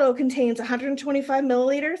plastic bottle, it contains 125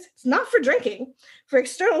 milliliters. It's not for drinking, for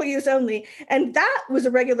external use only. And that was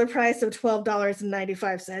a regular price of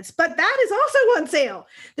 $12.95. But that is also on sale.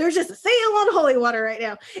 There's just a sale on holy water right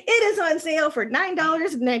now. It is on sale for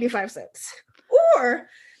 $9.95. Or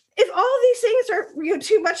if all these things are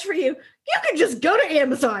too much for you, you can just go to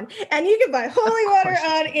Amazon and you can buy holy water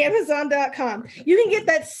on Amazon.com. You can get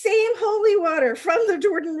that same holy water from the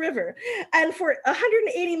Jordan River, and for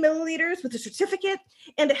 180 milliliters with a certificate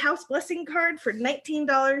and a house blessing card for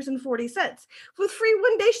 $19.40 with free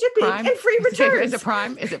one-day shipping and free returns. Is it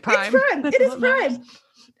Prime? Is it Prime? It's Prime. It is Prime.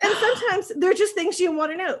 And sometimes they're just things you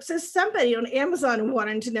want to know. So somebody on Amazon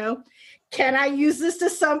wanted to know, can I use this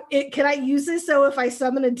so if I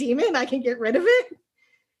summon a demon, I can get rid of it?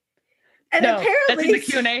 And no, apparently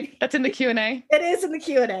that's in the Q&A. That's in the Q&A. It is in the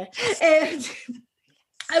Q&A.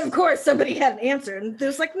 And of course, somebody had an answer, and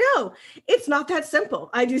there's like, no, it's not that simple.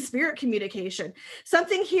 I do spirit communication.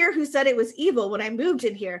 Something here who said it was evil when I moved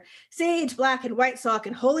in here. Sage, black, and white sock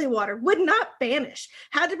and holy water would not banish.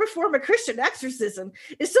 Had to perform a Christian exorcism.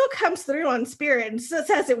 It still comes through on spirit and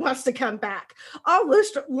says it wants to come back. All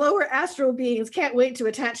lower astral beings can't wait to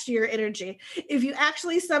attach to your energy. If you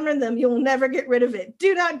actually summon them, you will never get rid of it.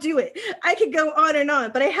 Do not do it. I could go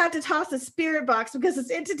on, but I had to toss the spirit box because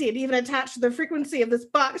this entity had even attached to the frequency of this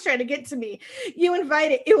box trying to get to me. You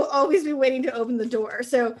invite it will always be waiting to open the door.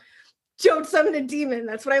 So don't summon a demon.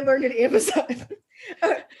 That's what I learned at Amazon.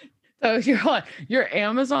 So your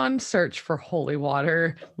Amazon search for holy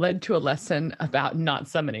water led to a lesson about not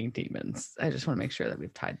summoning demons. I just want to make sure that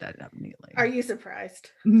we've tied that up neatly. Are you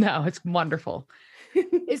surprised? No, it's wonderful.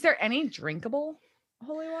 Is there any drinkable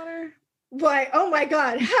holy water? Why? Oh my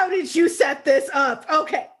God. How did you set this up?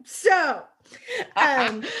 Okay. So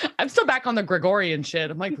I'm still back on the Gregorian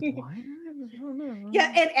shit. I'm like, wine? I don't know.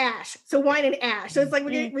 Yeah, and ash. So wine and ash. So it's like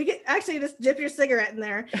we get actually just dip your cigarette in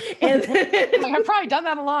there. And I've probably done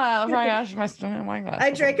that a lot. I'll probably ash my wine glass. I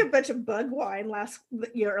drank a bunch of bug wine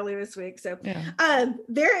earlier this week. So yeah.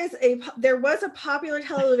 there was a popular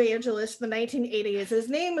televangelist in the 1980s. His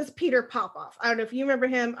name was Peter Popoff. I don't know if you remember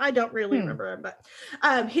him. I don't really remember him, but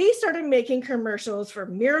he started making commercials for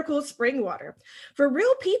Miracle Spring Water for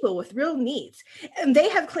real people with real needs. And they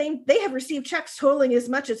have claimed they have received checks totaling as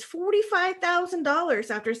much as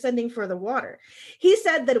 $45,000 after sending for the water. He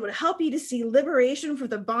said that it would help you to see liberation from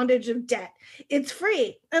the bondage of debt. It's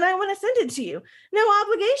free, and I want to send it to you. No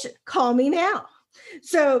obligation. Call me now.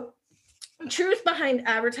 So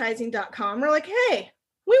truthbehindadvertising.com are like, hey,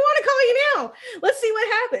 we want to call you now. Let's see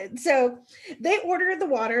what happens. So they ordered the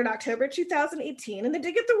water in October 2018, and they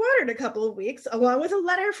did get the water in a couple of weeks, along with a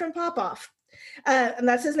letter from Popoff. And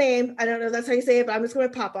that's his name. I don't know if that's how you say it, but I'm just going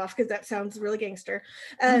to Popoff because that sounds really gangster.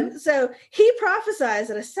 So he prophesied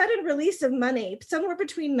that a sudden release of money, somewhere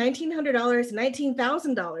between $1,900 and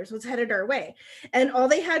 $19,000, was headed our way. And all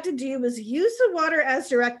they had to do was use the water as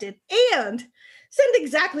directed and send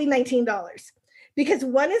exactly $19. Because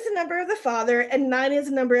 1 is the number of the Father and 9 is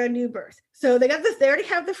the number of new birth. So they got this, they already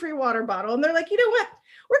have the free water bottle, and they're like, you know what?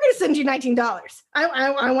 We're going to send you $19.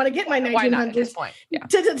 I want to get my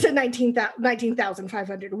 $1,900 to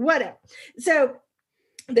 19,500, whatever. So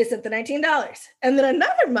they sent the $19. And then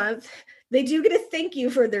another month, they do get a thank you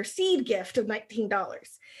for their seed gift of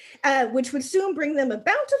 $19, which would soon bring them a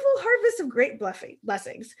bountiful harvest of great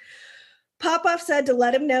blessings. Popoff said to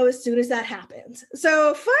let him know as soon as that happens.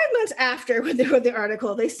 So 5 months after when they wrote the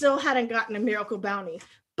article, they still hadn't gotten a miracle bounty.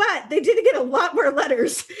 But they did get a lot more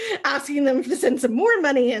letters asking them to send some more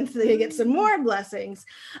money in so they could get some more blessings.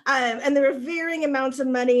 And there were varying amounts of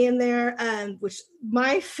money in there, which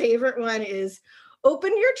my favorite one is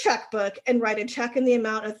open your checkbook and write a check in the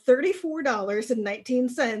amount of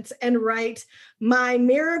 $34.19 and write my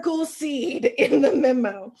miracle seed in the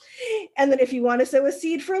memo. And then if you want to sow a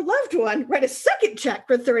seed for a loved one, write a second check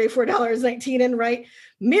for $34.19 and write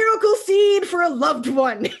miracle seed for a loved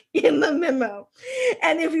one in the memo.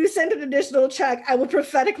 And if you send an additional check, I will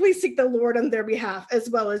prophetically seek the Lord on their behalf as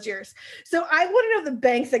well as yours. So I want to know the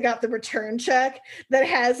bank that got the return check that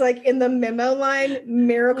has like in the memo line,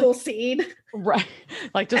 miracle seed. Right.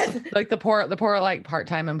 Like just like the poor like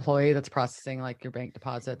part-time employee that's processing like your bank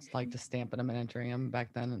deposits, like just stamping them and entering them back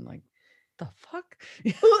then. And like, the fuck?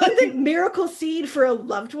 Well, I think miracle seed for a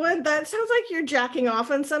loved one, that sounds like you're jacking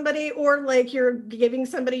off on somebody, or like you're giving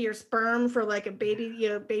somebody your sperm for like a baby,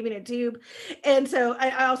 baby in a tube. And so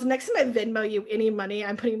I also, next time I Venmo you any money,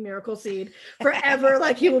 I'm putting miracle seed forever.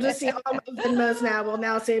 Like you will just see all my Venmos now will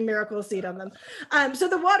now say miracle seed on them. So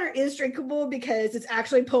the water is drinkable because it's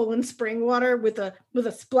actually Poland spring water with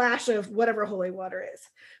a splash of whatever holy water is.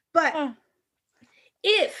 But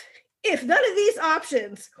if none of these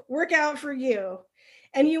options work out for you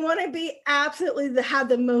and you want to be absolutely have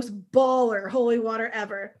the most baller holy water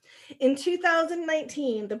ever, in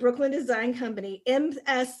 2019, the Brooklyn Design Company,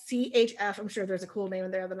 MSCHF, I'm sure there's a cool name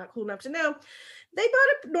in there, they're not cool enough to know, they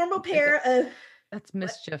bought a normal pair of... That's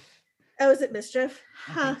Mischief. Oh, is it Mischief?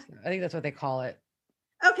 I think that's what they call it.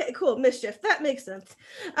 Okay, cool. Mischief. That makes sense.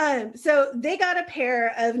 So they got a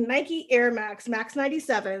pair of Nike Air Max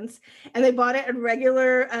 97s, and they bought it at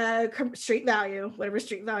regular street value, whatever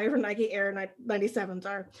street value for Nike Air 97s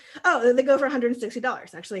are. Oh, they go for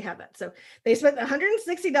 $160. Actually have that. So they spent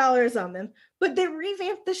 $160 on them, but they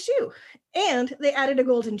revamped the shoe, and they added a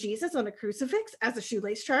golden Jesus on a crucifix as a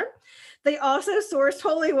shoelace charm. They also sourced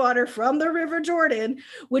holy water from the River Jordan,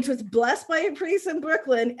 which was blessed by a priest in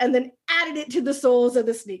Brooklyn, and then added it to the soles of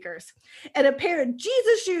the sneakers. And a pair of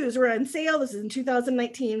Jesus shoes were on sale. This is in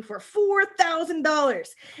 2019 for $4,000.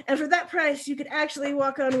 And for that price, you could actually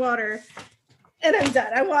walk on water. And I'm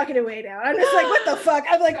done. I'm walking away now. I'm just like, what the fuck?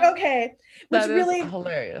 I'm like, okay. Which that is really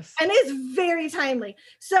hilarious. And it's very timely.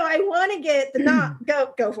 So I want to get the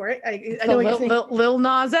go for it. I know Lil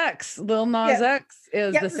Nas X. Lil Nas X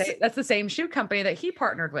is that's the same shoe company that he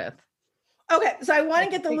partnered with. Okay, so I want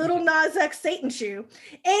to get the Little Nas X Satan shoe,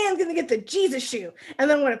 and I'm gonna get the Jesus shoe, and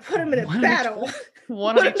then I want to put them in a battle.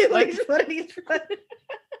 One of each.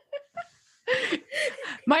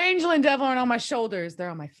 My angel and devil aren't on my shoulders; they're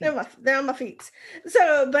on my feet. They're on my feet.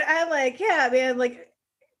 So, but I'm like, yeah, man, like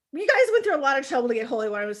you guys went through a lot of trouble to get holy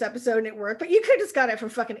water in this episode, and it worked. But you could have just got it from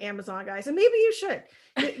fucking Amazon, guys, and maybe you should.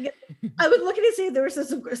 I was looking to see if there was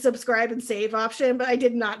a subscribe and save option, but I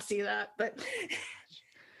did not see that. But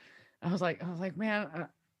I was like, man,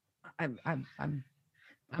 I'm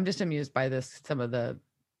just amused by some of the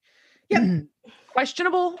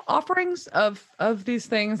questionable offerings of these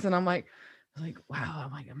things, and I'm like, wow,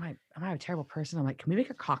 I'm like, am I a terrible person? I'm like, can we make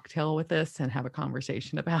a cocktail with this and have a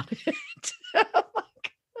conversation about it?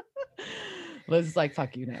 Liz is like,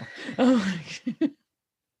 fuck you now.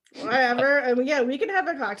 Whatever. I mean, yeah, we can have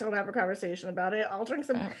a cocktail and have a conversation about it. I'll drink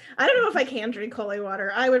some. I don't know if I can drink holy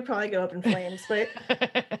water. I would probably go up in flames, but.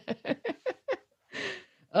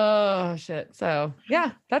 Oh shit. So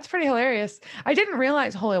yeah, that's pretty hilarious. I didn't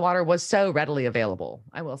realize holy water was so readily available.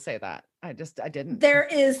 I will say that. I didn't. There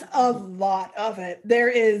is a lot of it. There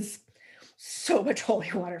is so much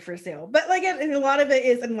holy water for sale. But like and a lot of it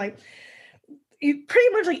is, and like you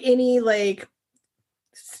pretty much like any like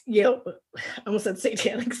I almost said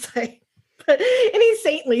satanic site, but any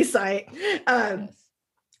saintly site,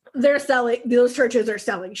 they're selling, those churches are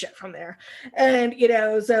selling shit from there. And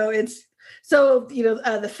the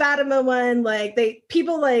Fatima one, like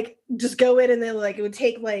people like just go in and then like it would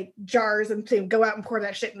take like jars and go out and pour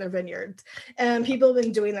that shit in their vineyards. And people have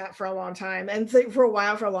been doing that for a long time. And for a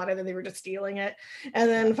while, for a lot of them, they were just stealing it. And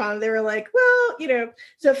then finally they were like, well,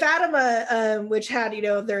 so Fatima, which had,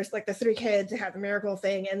 there's like the 3 kids that had the miracle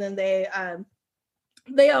thing. And then they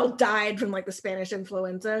all died from like the Spanish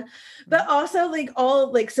influenza, but also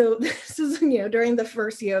so this is, during the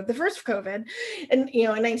first COVID and, in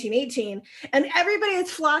 1918, and everybody is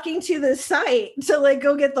flocking to the site to like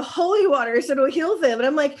go get the holy water so it'll heal them. And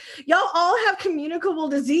I'm like, y'all all have communicable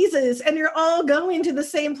diseases and you're all going to the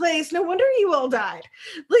same place. No wonder you all died.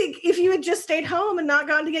 Like if you had just stayed home and not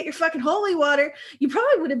gone to get your fucking holy water, you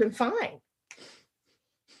probably would have been fine.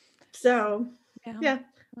 So yeah.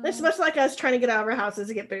 It's much like us trying to get out of our houses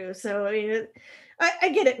to get booze. So I mean, I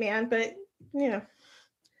get it, man. But yeah.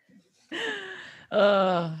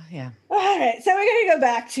 All right, so we're gonna go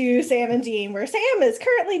back to Sam and Dean, where Sam is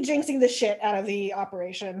currently jinxing the shit out of the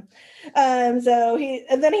operation. So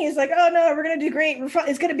he's like, "Oh no, we're gonna do great.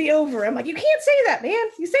 It's gonna be over." I'm like, "You can't say that, man.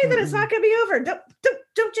 You say that it's not gonna be over. Don't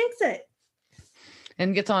jinx it."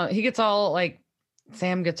 And he gets all like.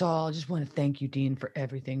 Sam gets all, I just want to thank you, Dean, for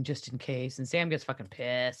everything, just in case. And Sam gets fucking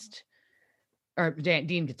pissed. Or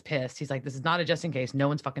Dean gets pissed. He's like, this is not a just in case. No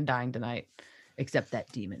one's fucking dying tonight, except that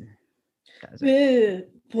demon. Okay. Yeah.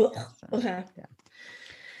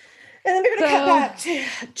 And then we're going to cut back to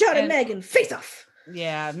John and Megan face off.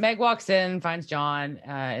 Yeah. Meg walks in, finds John,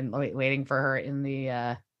 and waiting for her in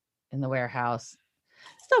the warehouse.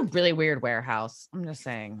 It's a really weird warehouse. I'm just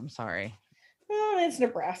saying. I'm sorry. Well, it's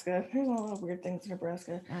Nebraska. There's a lot of weird things in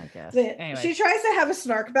Nebraska. I guess. Anyway. She tries to have a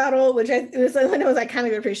snark battle, which I kind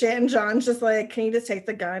of appreciate. And John's just like, "Can you just take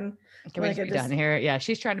the gun? Can we just be done here?" Yeah,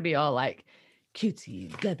 she's trying to be all like cutesy,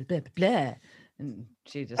 blah blah blah blah, and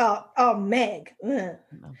she just Meg, that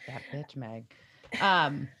bitch Meg.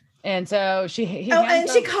 And so she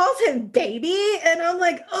calls him baby, and I'm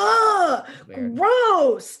like, oh,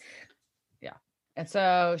 gross. Yeah. And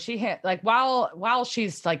so she while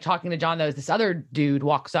she's like talking to John, this other dude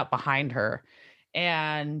walks up behind her,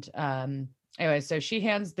 and anyway, so she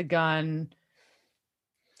hands the gun.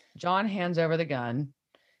 John hands over the gun.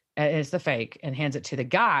 It's the fake, and hands it to the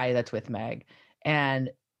guy that's with Meg,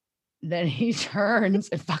 and then he turns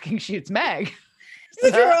and fucking shoots Meg.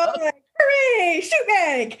 You're all like, hooray, shoot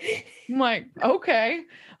Meg. I'm like, okay.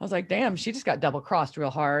 I was like, damn, she just got double crossed real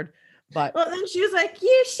hard. But then she was like,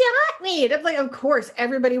 you shot me. And I'm like, of course,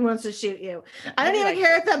 everybody wants to shoot you. I don't even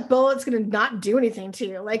care if that bullet's going to not do anything to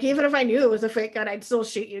you. Like, even if I knew it was a fake gun, I'd still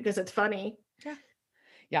shoot you because it's funny.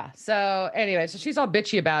 Yeah. So anyway, so she's all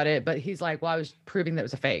bitchy about it, but he's like, well, I was proving that it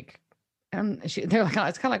was a fake. And they're like,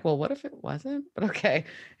 it's kind of like, well, what if it wasn't? But okay.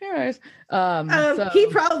 Anyways. So, he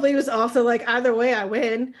probably was also like, either way I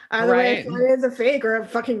win. Either way it's a fake or a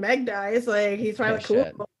fucking Meg dies. Like, he's probably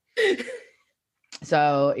cool.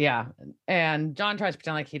 So yeah. And John tries to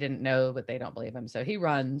pretend like he didn't know, but they don't believe him. So he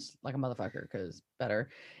runs like a motherfucker because better.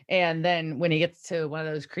 And then when he gets to one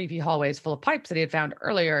of those creepy hallways full of pipes that he had found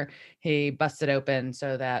earlier, he busts it open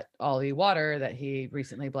so that all the water that he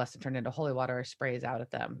recently blessed and turned into holy water sprays out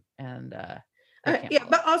at them. And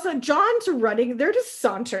but also John's running. They're just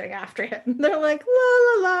sauntering after him. They're like,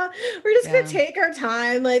 la la la. We're just gonna take our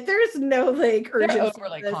time. Like, there's no like urgency. They're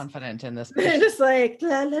overly confident in this. They're just like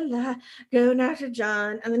la la la, going after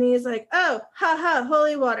John, and then he's like, oh, ha ha,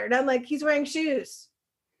 holy water. And I'm like, he's wearing shoes.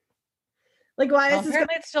 Like, why is this?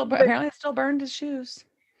 Apparently, it still burned his shoes.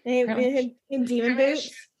 In demon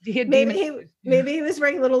boots. Maybe he was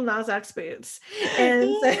wearing little Nas X boots, and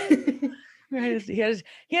he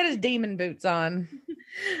had his demon boots on.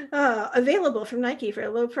 Available from Nike for a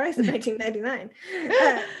low price of $19.99.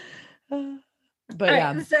 But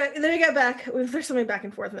yeah. So then we got back. There's something back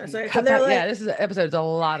and forth in this. This episode's a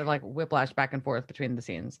lot of like whiplash back and forth between the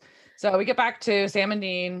scenes. So we get back to Sam and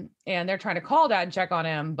Dean, and they're trying to call Dad and check on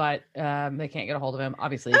him, but they can't get a hold of him.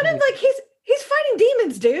 Obviously, and I'm like, he's fighting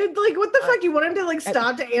demons, dude. Like, what the fuck? You want him to like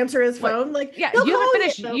stop to answer his phone? Like, yeah,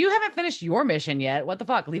 you haven't finished your mission yet. What the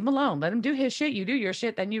fuck? Leave him alone. Let him do his shit. You do your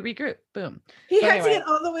shit, then you regroup. Boom. He had to get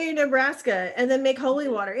all the way to Nebraska and then make holy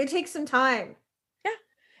water. It takes some time. Yeah,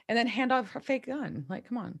 and then hand off her fake gun. Like,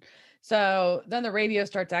 come on. So then the radio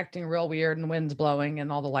starts acting real weird, and wind's blowing,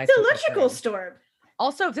 and all the lights. It's an electrical storm.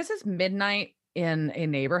 Also, if this is midnight in a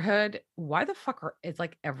neighborhood, why the fuck is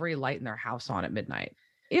like every light in their house on at midnight?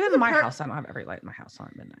 Even in my house, I don't have every light in my house on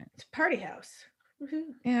at midnight. It's a party house.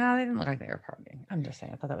 Mm-hmm. Yeah, they didn't look like they were partying. I'm just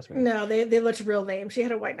saying, I thought that was weird. No, they looked real lame. She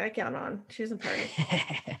had a white nightgown on. She wasn't partying.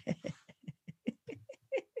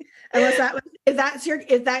 Unless if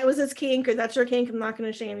that was his kink or that's your kink, I'm not going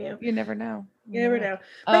to shame you. You never know. You never know.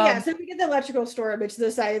 But so we get the electrical storm, which is the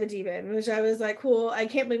side of the demon, which I was like, cool. I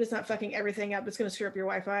can't believe it's not fucking everything up. It's going to screw up your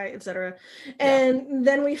Wi-Fi, etc. And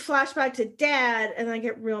then we flash back to Dad, and I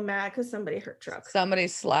get real mad because somebody hurt truck. Somebody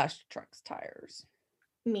slashed truck's tires.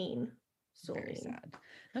 Mean. So very sad.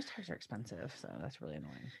 Those tires are expensive, so that's really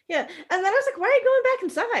annoying. Yeah, and then I was like, why are you going back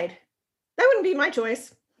inside? That wouldn't be my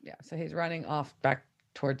choice. Yeah, so he's running off back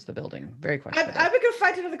towards the building. Very questionable. I would go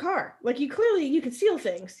fight into the car. Like, you can steal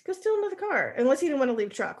things. Go steal into the car. Unless you didn't want to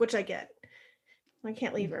leave truck, which I get. I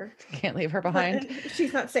can't leave her. Can't leave her behind.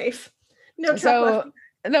 She's not safe. No truck so left.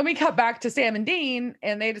 And then we cut back to Sam and Dean,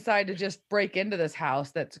 and they decide to just break into this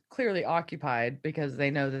house that's clearly occupied because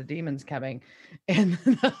they know the demon's coming. And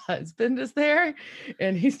the husband is there,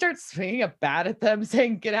 and he starts swinging a bat at them,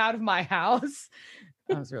 saying, "Get out of my house."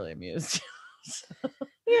 I was really amused.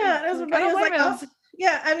 Yeah, I was like, oh,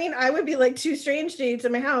 yeah, I mean, I would be like two strange dudes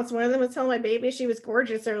in my house. One of them was telling my baby she was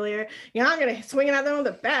gorgeous earlier. Yeah, I'm gonna swing it at them with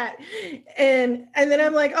a bat, and then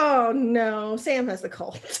I'm like, oh no, Sam has the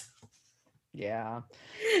cult. Yeah.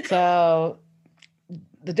 So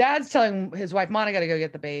the dad's telling his wife Monica to go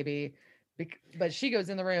get the baby, but she goes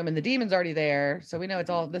in the room and the demon's already there. So we know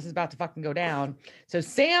this is about to fucking go down. So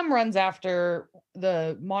Sam runs after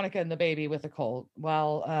the Monica and the baby with the colt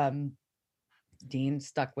while Dean's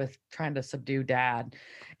stuck with trying to subdue Dad.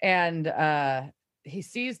 And he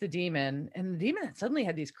sees the demon, and the demon suddenly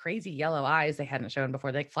had these crazy yellow eyes they hadn't shown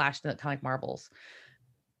before. They flashed kind of like marbles.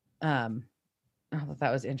 I thought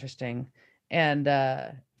that was interesting. And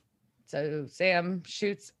so Sam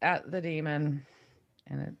shoots at the demon,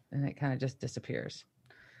 and it kind of just disappears.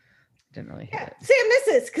 Didn't really hit it. Sam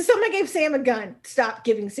misses because someone gave Sam a gun. Stop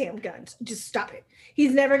giving Sam guns. Just stop it.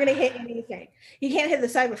 He's never going to hit anything. He can't hit the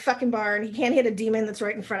side of a fucking barn. He can't hit a demon that's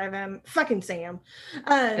right in front of him. Fucking Sam.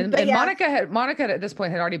 And Monica at this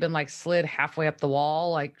point had already been like slid halfway up the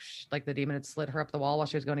wall, like the demon had slid her up the wall while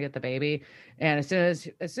she was going to get the baby. And as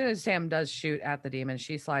soon as Sam does shoot at the demon,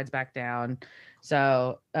 she slides back down.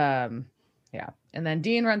 So yeah. And then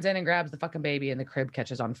Dean runs in and grabs the fucking baby, and the crib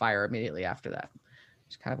catches on fire immediately after that.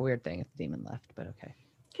 It's kind of a weird thing if the demon left, but okay.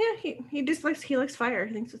 Yeah, he likes fire.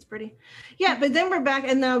 He thinks it's pretty. Yeah, but then we're back,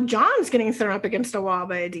 and now John's getting thrown up against a wall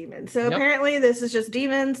by a demon. So apparently, this is just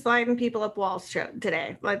demons sliding people up walls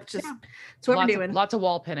today. That's what we're doing. Lots of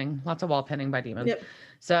wall pinning by demons. Yep.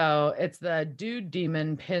 So it's the dude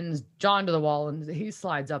demon pins John to the wall, and he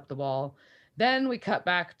slides up the wall. Then we cut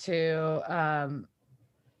back to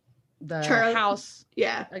the house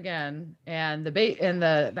again, and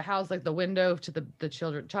the house, like the window to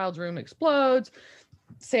the child's room explodes.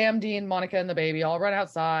 Sam, Dean, Monica, and the baby all run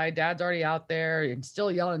outside. Dad's already out there and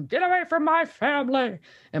still yelling, "Get away from my family!"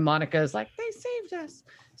 And Monica's like, "They saved us."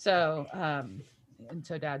 So and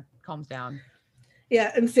so Dad calms down.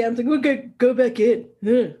 Yeah, and Sam's like, "Okay, go back in."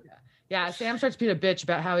 Yeah, Sam starts being a bitch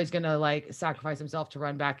about how he's gonna like sacrifice himself to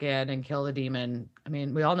run back in and kill the demon. I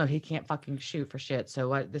mean, we all know he can't fucking shoot for shit.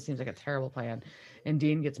 So this seems like a terrible plan. And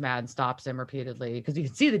Dean gets mad and stops him repeatedly because you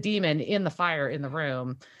can see the demon in the fire in the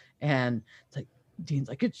room, and it's like Dean's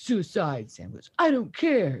like, "It's suicide." Sam goes, "I don't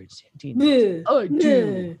care." Dean goes, "I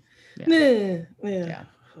do." Yeah.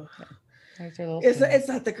 It's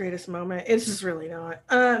not the greatest moment. It's just really not.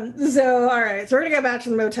 So all right, so we're gonna go back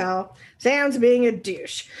to the motel. Sam's being a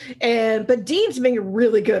douche, but Dean's being a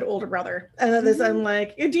really good older brother. I'm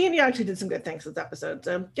like, Dean, you actually did some good things this episode.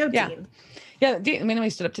 So go Dean. Yeah, Dean, I mean,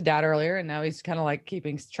 he stood up to Dad earlier, and now he's kind of like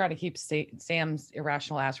trying to keep Sam's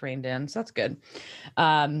irrational ass reined in. So that's good.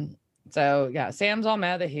 So yeah, Sam's all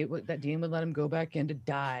mad that Dean would let him go back in to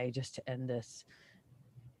die just to end this.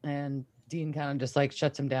 And Dean kind of just like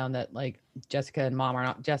shuts him down that like Jess and Mom are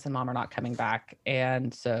not coming back.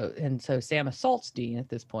 And so Sam assaults Dean at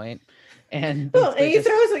this point. And he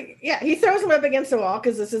throws him up against the wall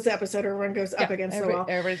because this is the episode where everyone goes up against the wall.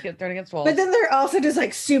 Everybody's getting thrown against the wall. But then they're also just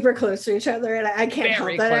like super close to each other, and I can't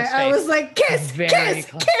help that. I was like, kiss.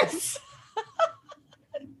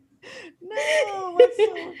 No, that's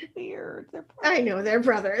so weird. I know they're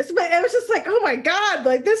brothers, but it was just like, oh my god,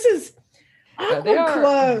 like this is they are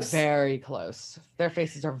close. Very close. Their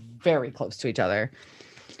faces are very close to each other.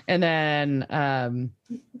 And then I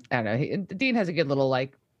don't know. Dean has a good little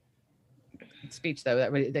like speech though.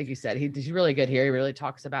 That, like you said, he's really good here. He really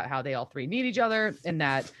talks about how they all three need each other, and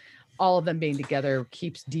that all of them being together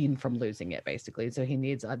keeps Dean from losing it, basically. So he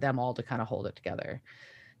needs them all to kind of hold it together.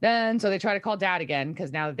 So they try to call Dad again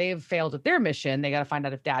because now that they've failed at their mission, they got to find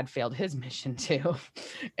out if Dad failed his mission too.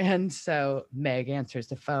 And so Meg answers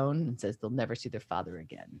the phone and says they'll never see their father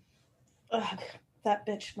again. Ugh, that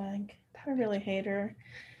bitch Meg. I really hate her.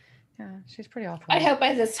 Yeah, she's pretty awful. I hope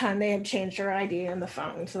by this time they have changed her ID on the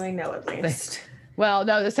phone so they know at least. Well,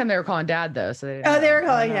 no, this time they were calling Dad though. So they were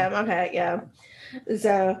calling him. Okay, yeah.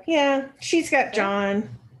 So yeah, she's got John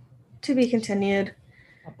to be continued.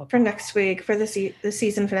 For next week for the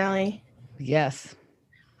season finale. Yes.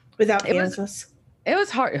 Without Kansas. It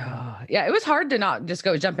was hard. Yeah, it was hard to not just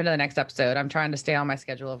jump into the next episode. I'm trying to stay on my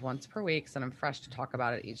schedule of once per week, so I'm fresh to talk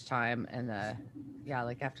about it each time. And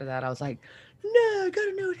like after that, I was like, no, I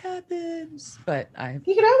gotta know what happens. But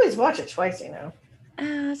you can always watch it twice, you know.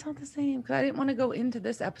 It's not the same because I didn't want to go into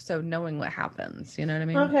this episode knowing what happens. You know what I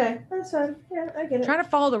mean? Okay, that's fine. Yeah, I get it. Trying to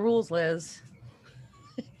follow the rules, Liz.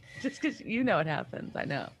 Just because you know what happens, I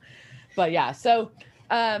know. But yeah, so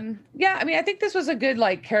I mean, I think this was a good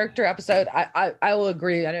like character episode. I will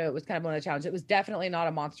agree. I know it was kind of one of the challenges. It was definitely not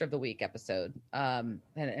a Monster of the Week episode, and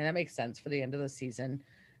that makes sense for the end of the season.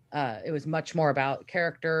 It was much more about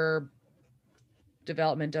character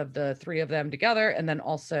development of the three of them together, and then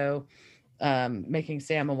also making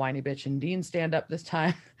Sam a whiny bitch and Dean stand up this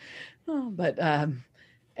time.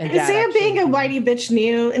 And Sam being a whitey bitch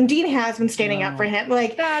new, and Dean has been standing up for him.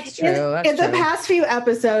 Like that's true. In the past few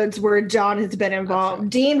episodes where John has been involved,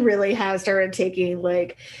 Dean really has started taking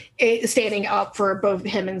standing up for both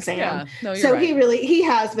him and Sam. Yeah. No, so right. he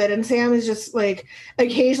has been, and Sam is just like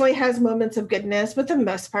occasionally has moments of goodness, but the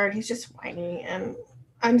most part he's just whiny. And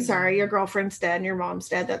I'm sorry, your girlfriend's dead and your mom's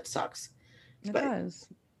dead. That sucks. It does.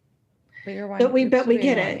 But you're whiny. But we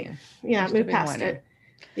get it. Yeah, move past it.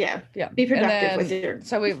 Yeah. Be productive with your.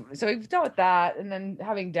 So we've dealt with that, and then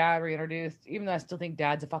having Dad reintroduced, even though I still think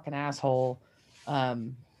Dad's a fucking asshole.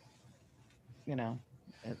 You know,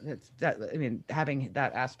 it's that, I mean, having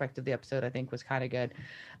that aspect of the episode, I think, was kind of good.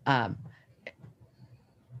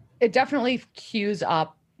 It definitely cues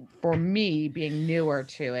up for me being newer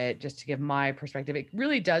to it, just to give my perspective. It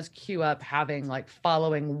really does cue up having like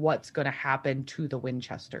following what's going to happen to the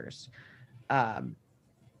Winchesters. And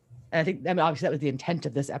I think, I mean, obviously that was the intent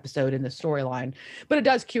of this episode in the storyline, but it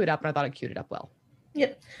does cue it up, and I thought it cued it up well.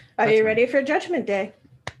 Yep. Are you ready for Judgment Day?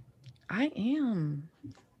 I am.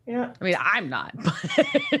 Yeah. I mean, I'm not.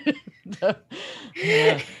 But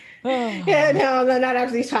Yeah, no, not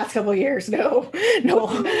after these past couple of years. No.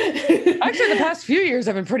 Actually, the past few years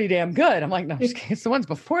have been pretty damn good. I'm like, no, I'm just kidding. It's the ones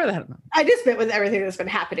before that. I just meant with everything that's been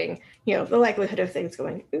happening, the likelihood of things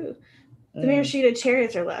going, ooh, the Miyashita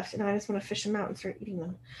chariots are left, and I just want to fish them out and start eating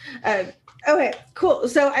them. Okay, cool.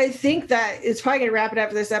 So I think that is probably going to wrap it up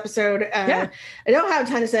for this episode. I don't have a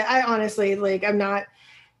ton to say. I honestly, I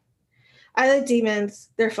like demons.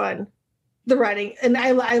 They're fun. The writing, and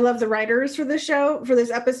I love the writers for this show, for this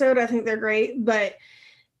episode. I think they're great, but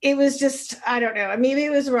it was just, I don't know. Maybe it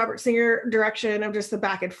was Robert Singer direction of just the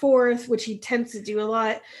back and forth, which he tends to do a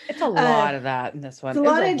lot. It's a lot of that in this one. It's a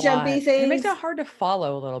lot of jumpy things. It makes it hard to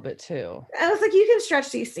follow a little bit too. I was like, you can stretch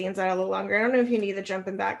these scenes out a little longer. I don't know if you need the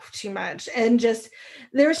jumping back too much. And just,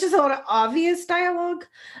 there was just a lot of obvious dialogue.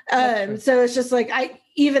 So it's just like, I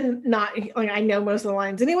know most of the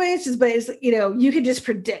lines anyways, but it's, you could just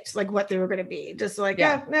predict like what they were going to be. Just like,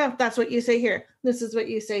 no, that's what you say here. This is what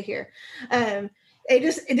you say here.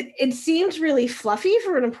 It seemed really fluffy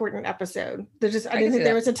for an important episode. I didn't think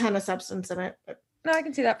there was a ton of substance in it. But. No, I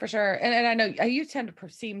can see that for sure. And I know you tend to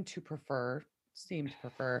seem to prefer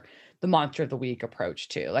the Monster of the Week approach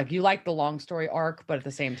too. Like you like the long story arc, but at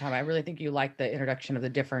the same time, I really think you like the introduction of the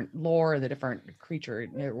different lore, the different creature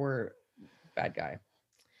or bad guy.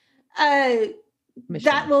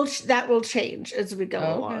 That will change as we go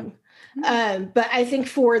along. But I think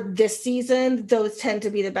for this season, those tend to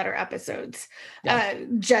be the better episodes.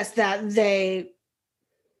 Just that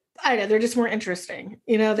they're just more interesting.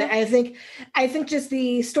 I think just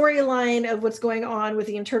the storyline of what's going on with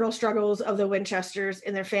the internal struggles of the Winchesters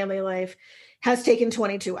in their family life has taken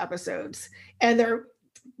 22 episodes, and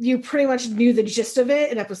you pretty much knew the gist of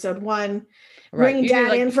it in episode 1. Right. Bringing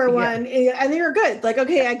Dad in for one, and they were good. Like,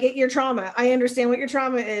 okay, I get your trauma. I understand what your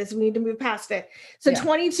trauma is. We need to move past it. So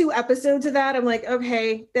 22 episodes of that, I'm like,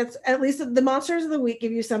 okay, that's at least the Monsters of the Week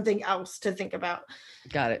give you something else to think about.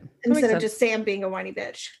 Got it. Instead of just Sam being a whiny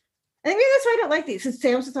bitch. I think maybe that's why I don't like these, because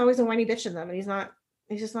Sam's just always a whiny bitch in them, and he's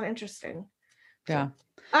just not interesting. Yeah. So,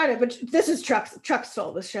 I don't know, but this is Truck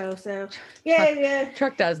stole the show, so yeah.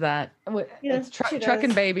 Truck does that. It's Truck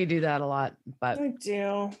and Baby do that a lot, but I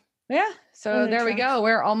do. Yeah. So there we go.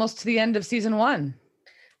 We're almost to the end of season 1.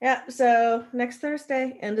 Yeah. So next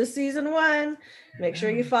Thursday, end of season 1. Make sure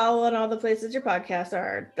you follow on all the places your podcasts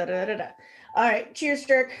are. All right. Cheers,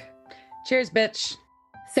 jerk. Cheers, bitch.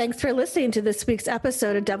 Thanks for listening to this week's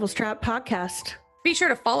episode of Devil's Trap Podcast. Be sure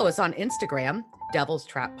to follow us on Instagram, Devil's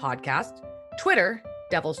Trap Podcast, Twitter,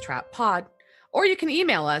 Devil's Trap Pod, or you can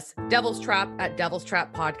email us,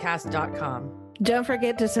 devilstrap@devilstrappodcast.com. Don't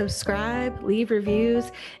forget to subscribe, leave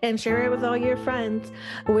reviews, and share it with all your friends.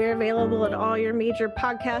 We're available at all your major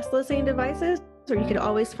podcast listening devices, or you can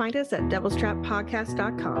always find us at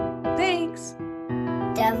devilstrappodcast.com. Thanks.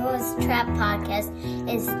 Devil's Trap Podcast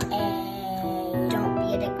is a Don't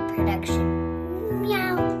Be a Dick production.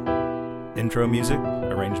 Meow. Intro music,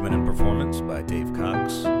 arrangement and performance by Dave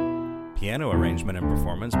Cox. Piano arrangement and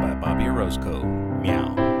performance by Bobby Orozco.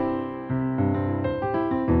 Meow.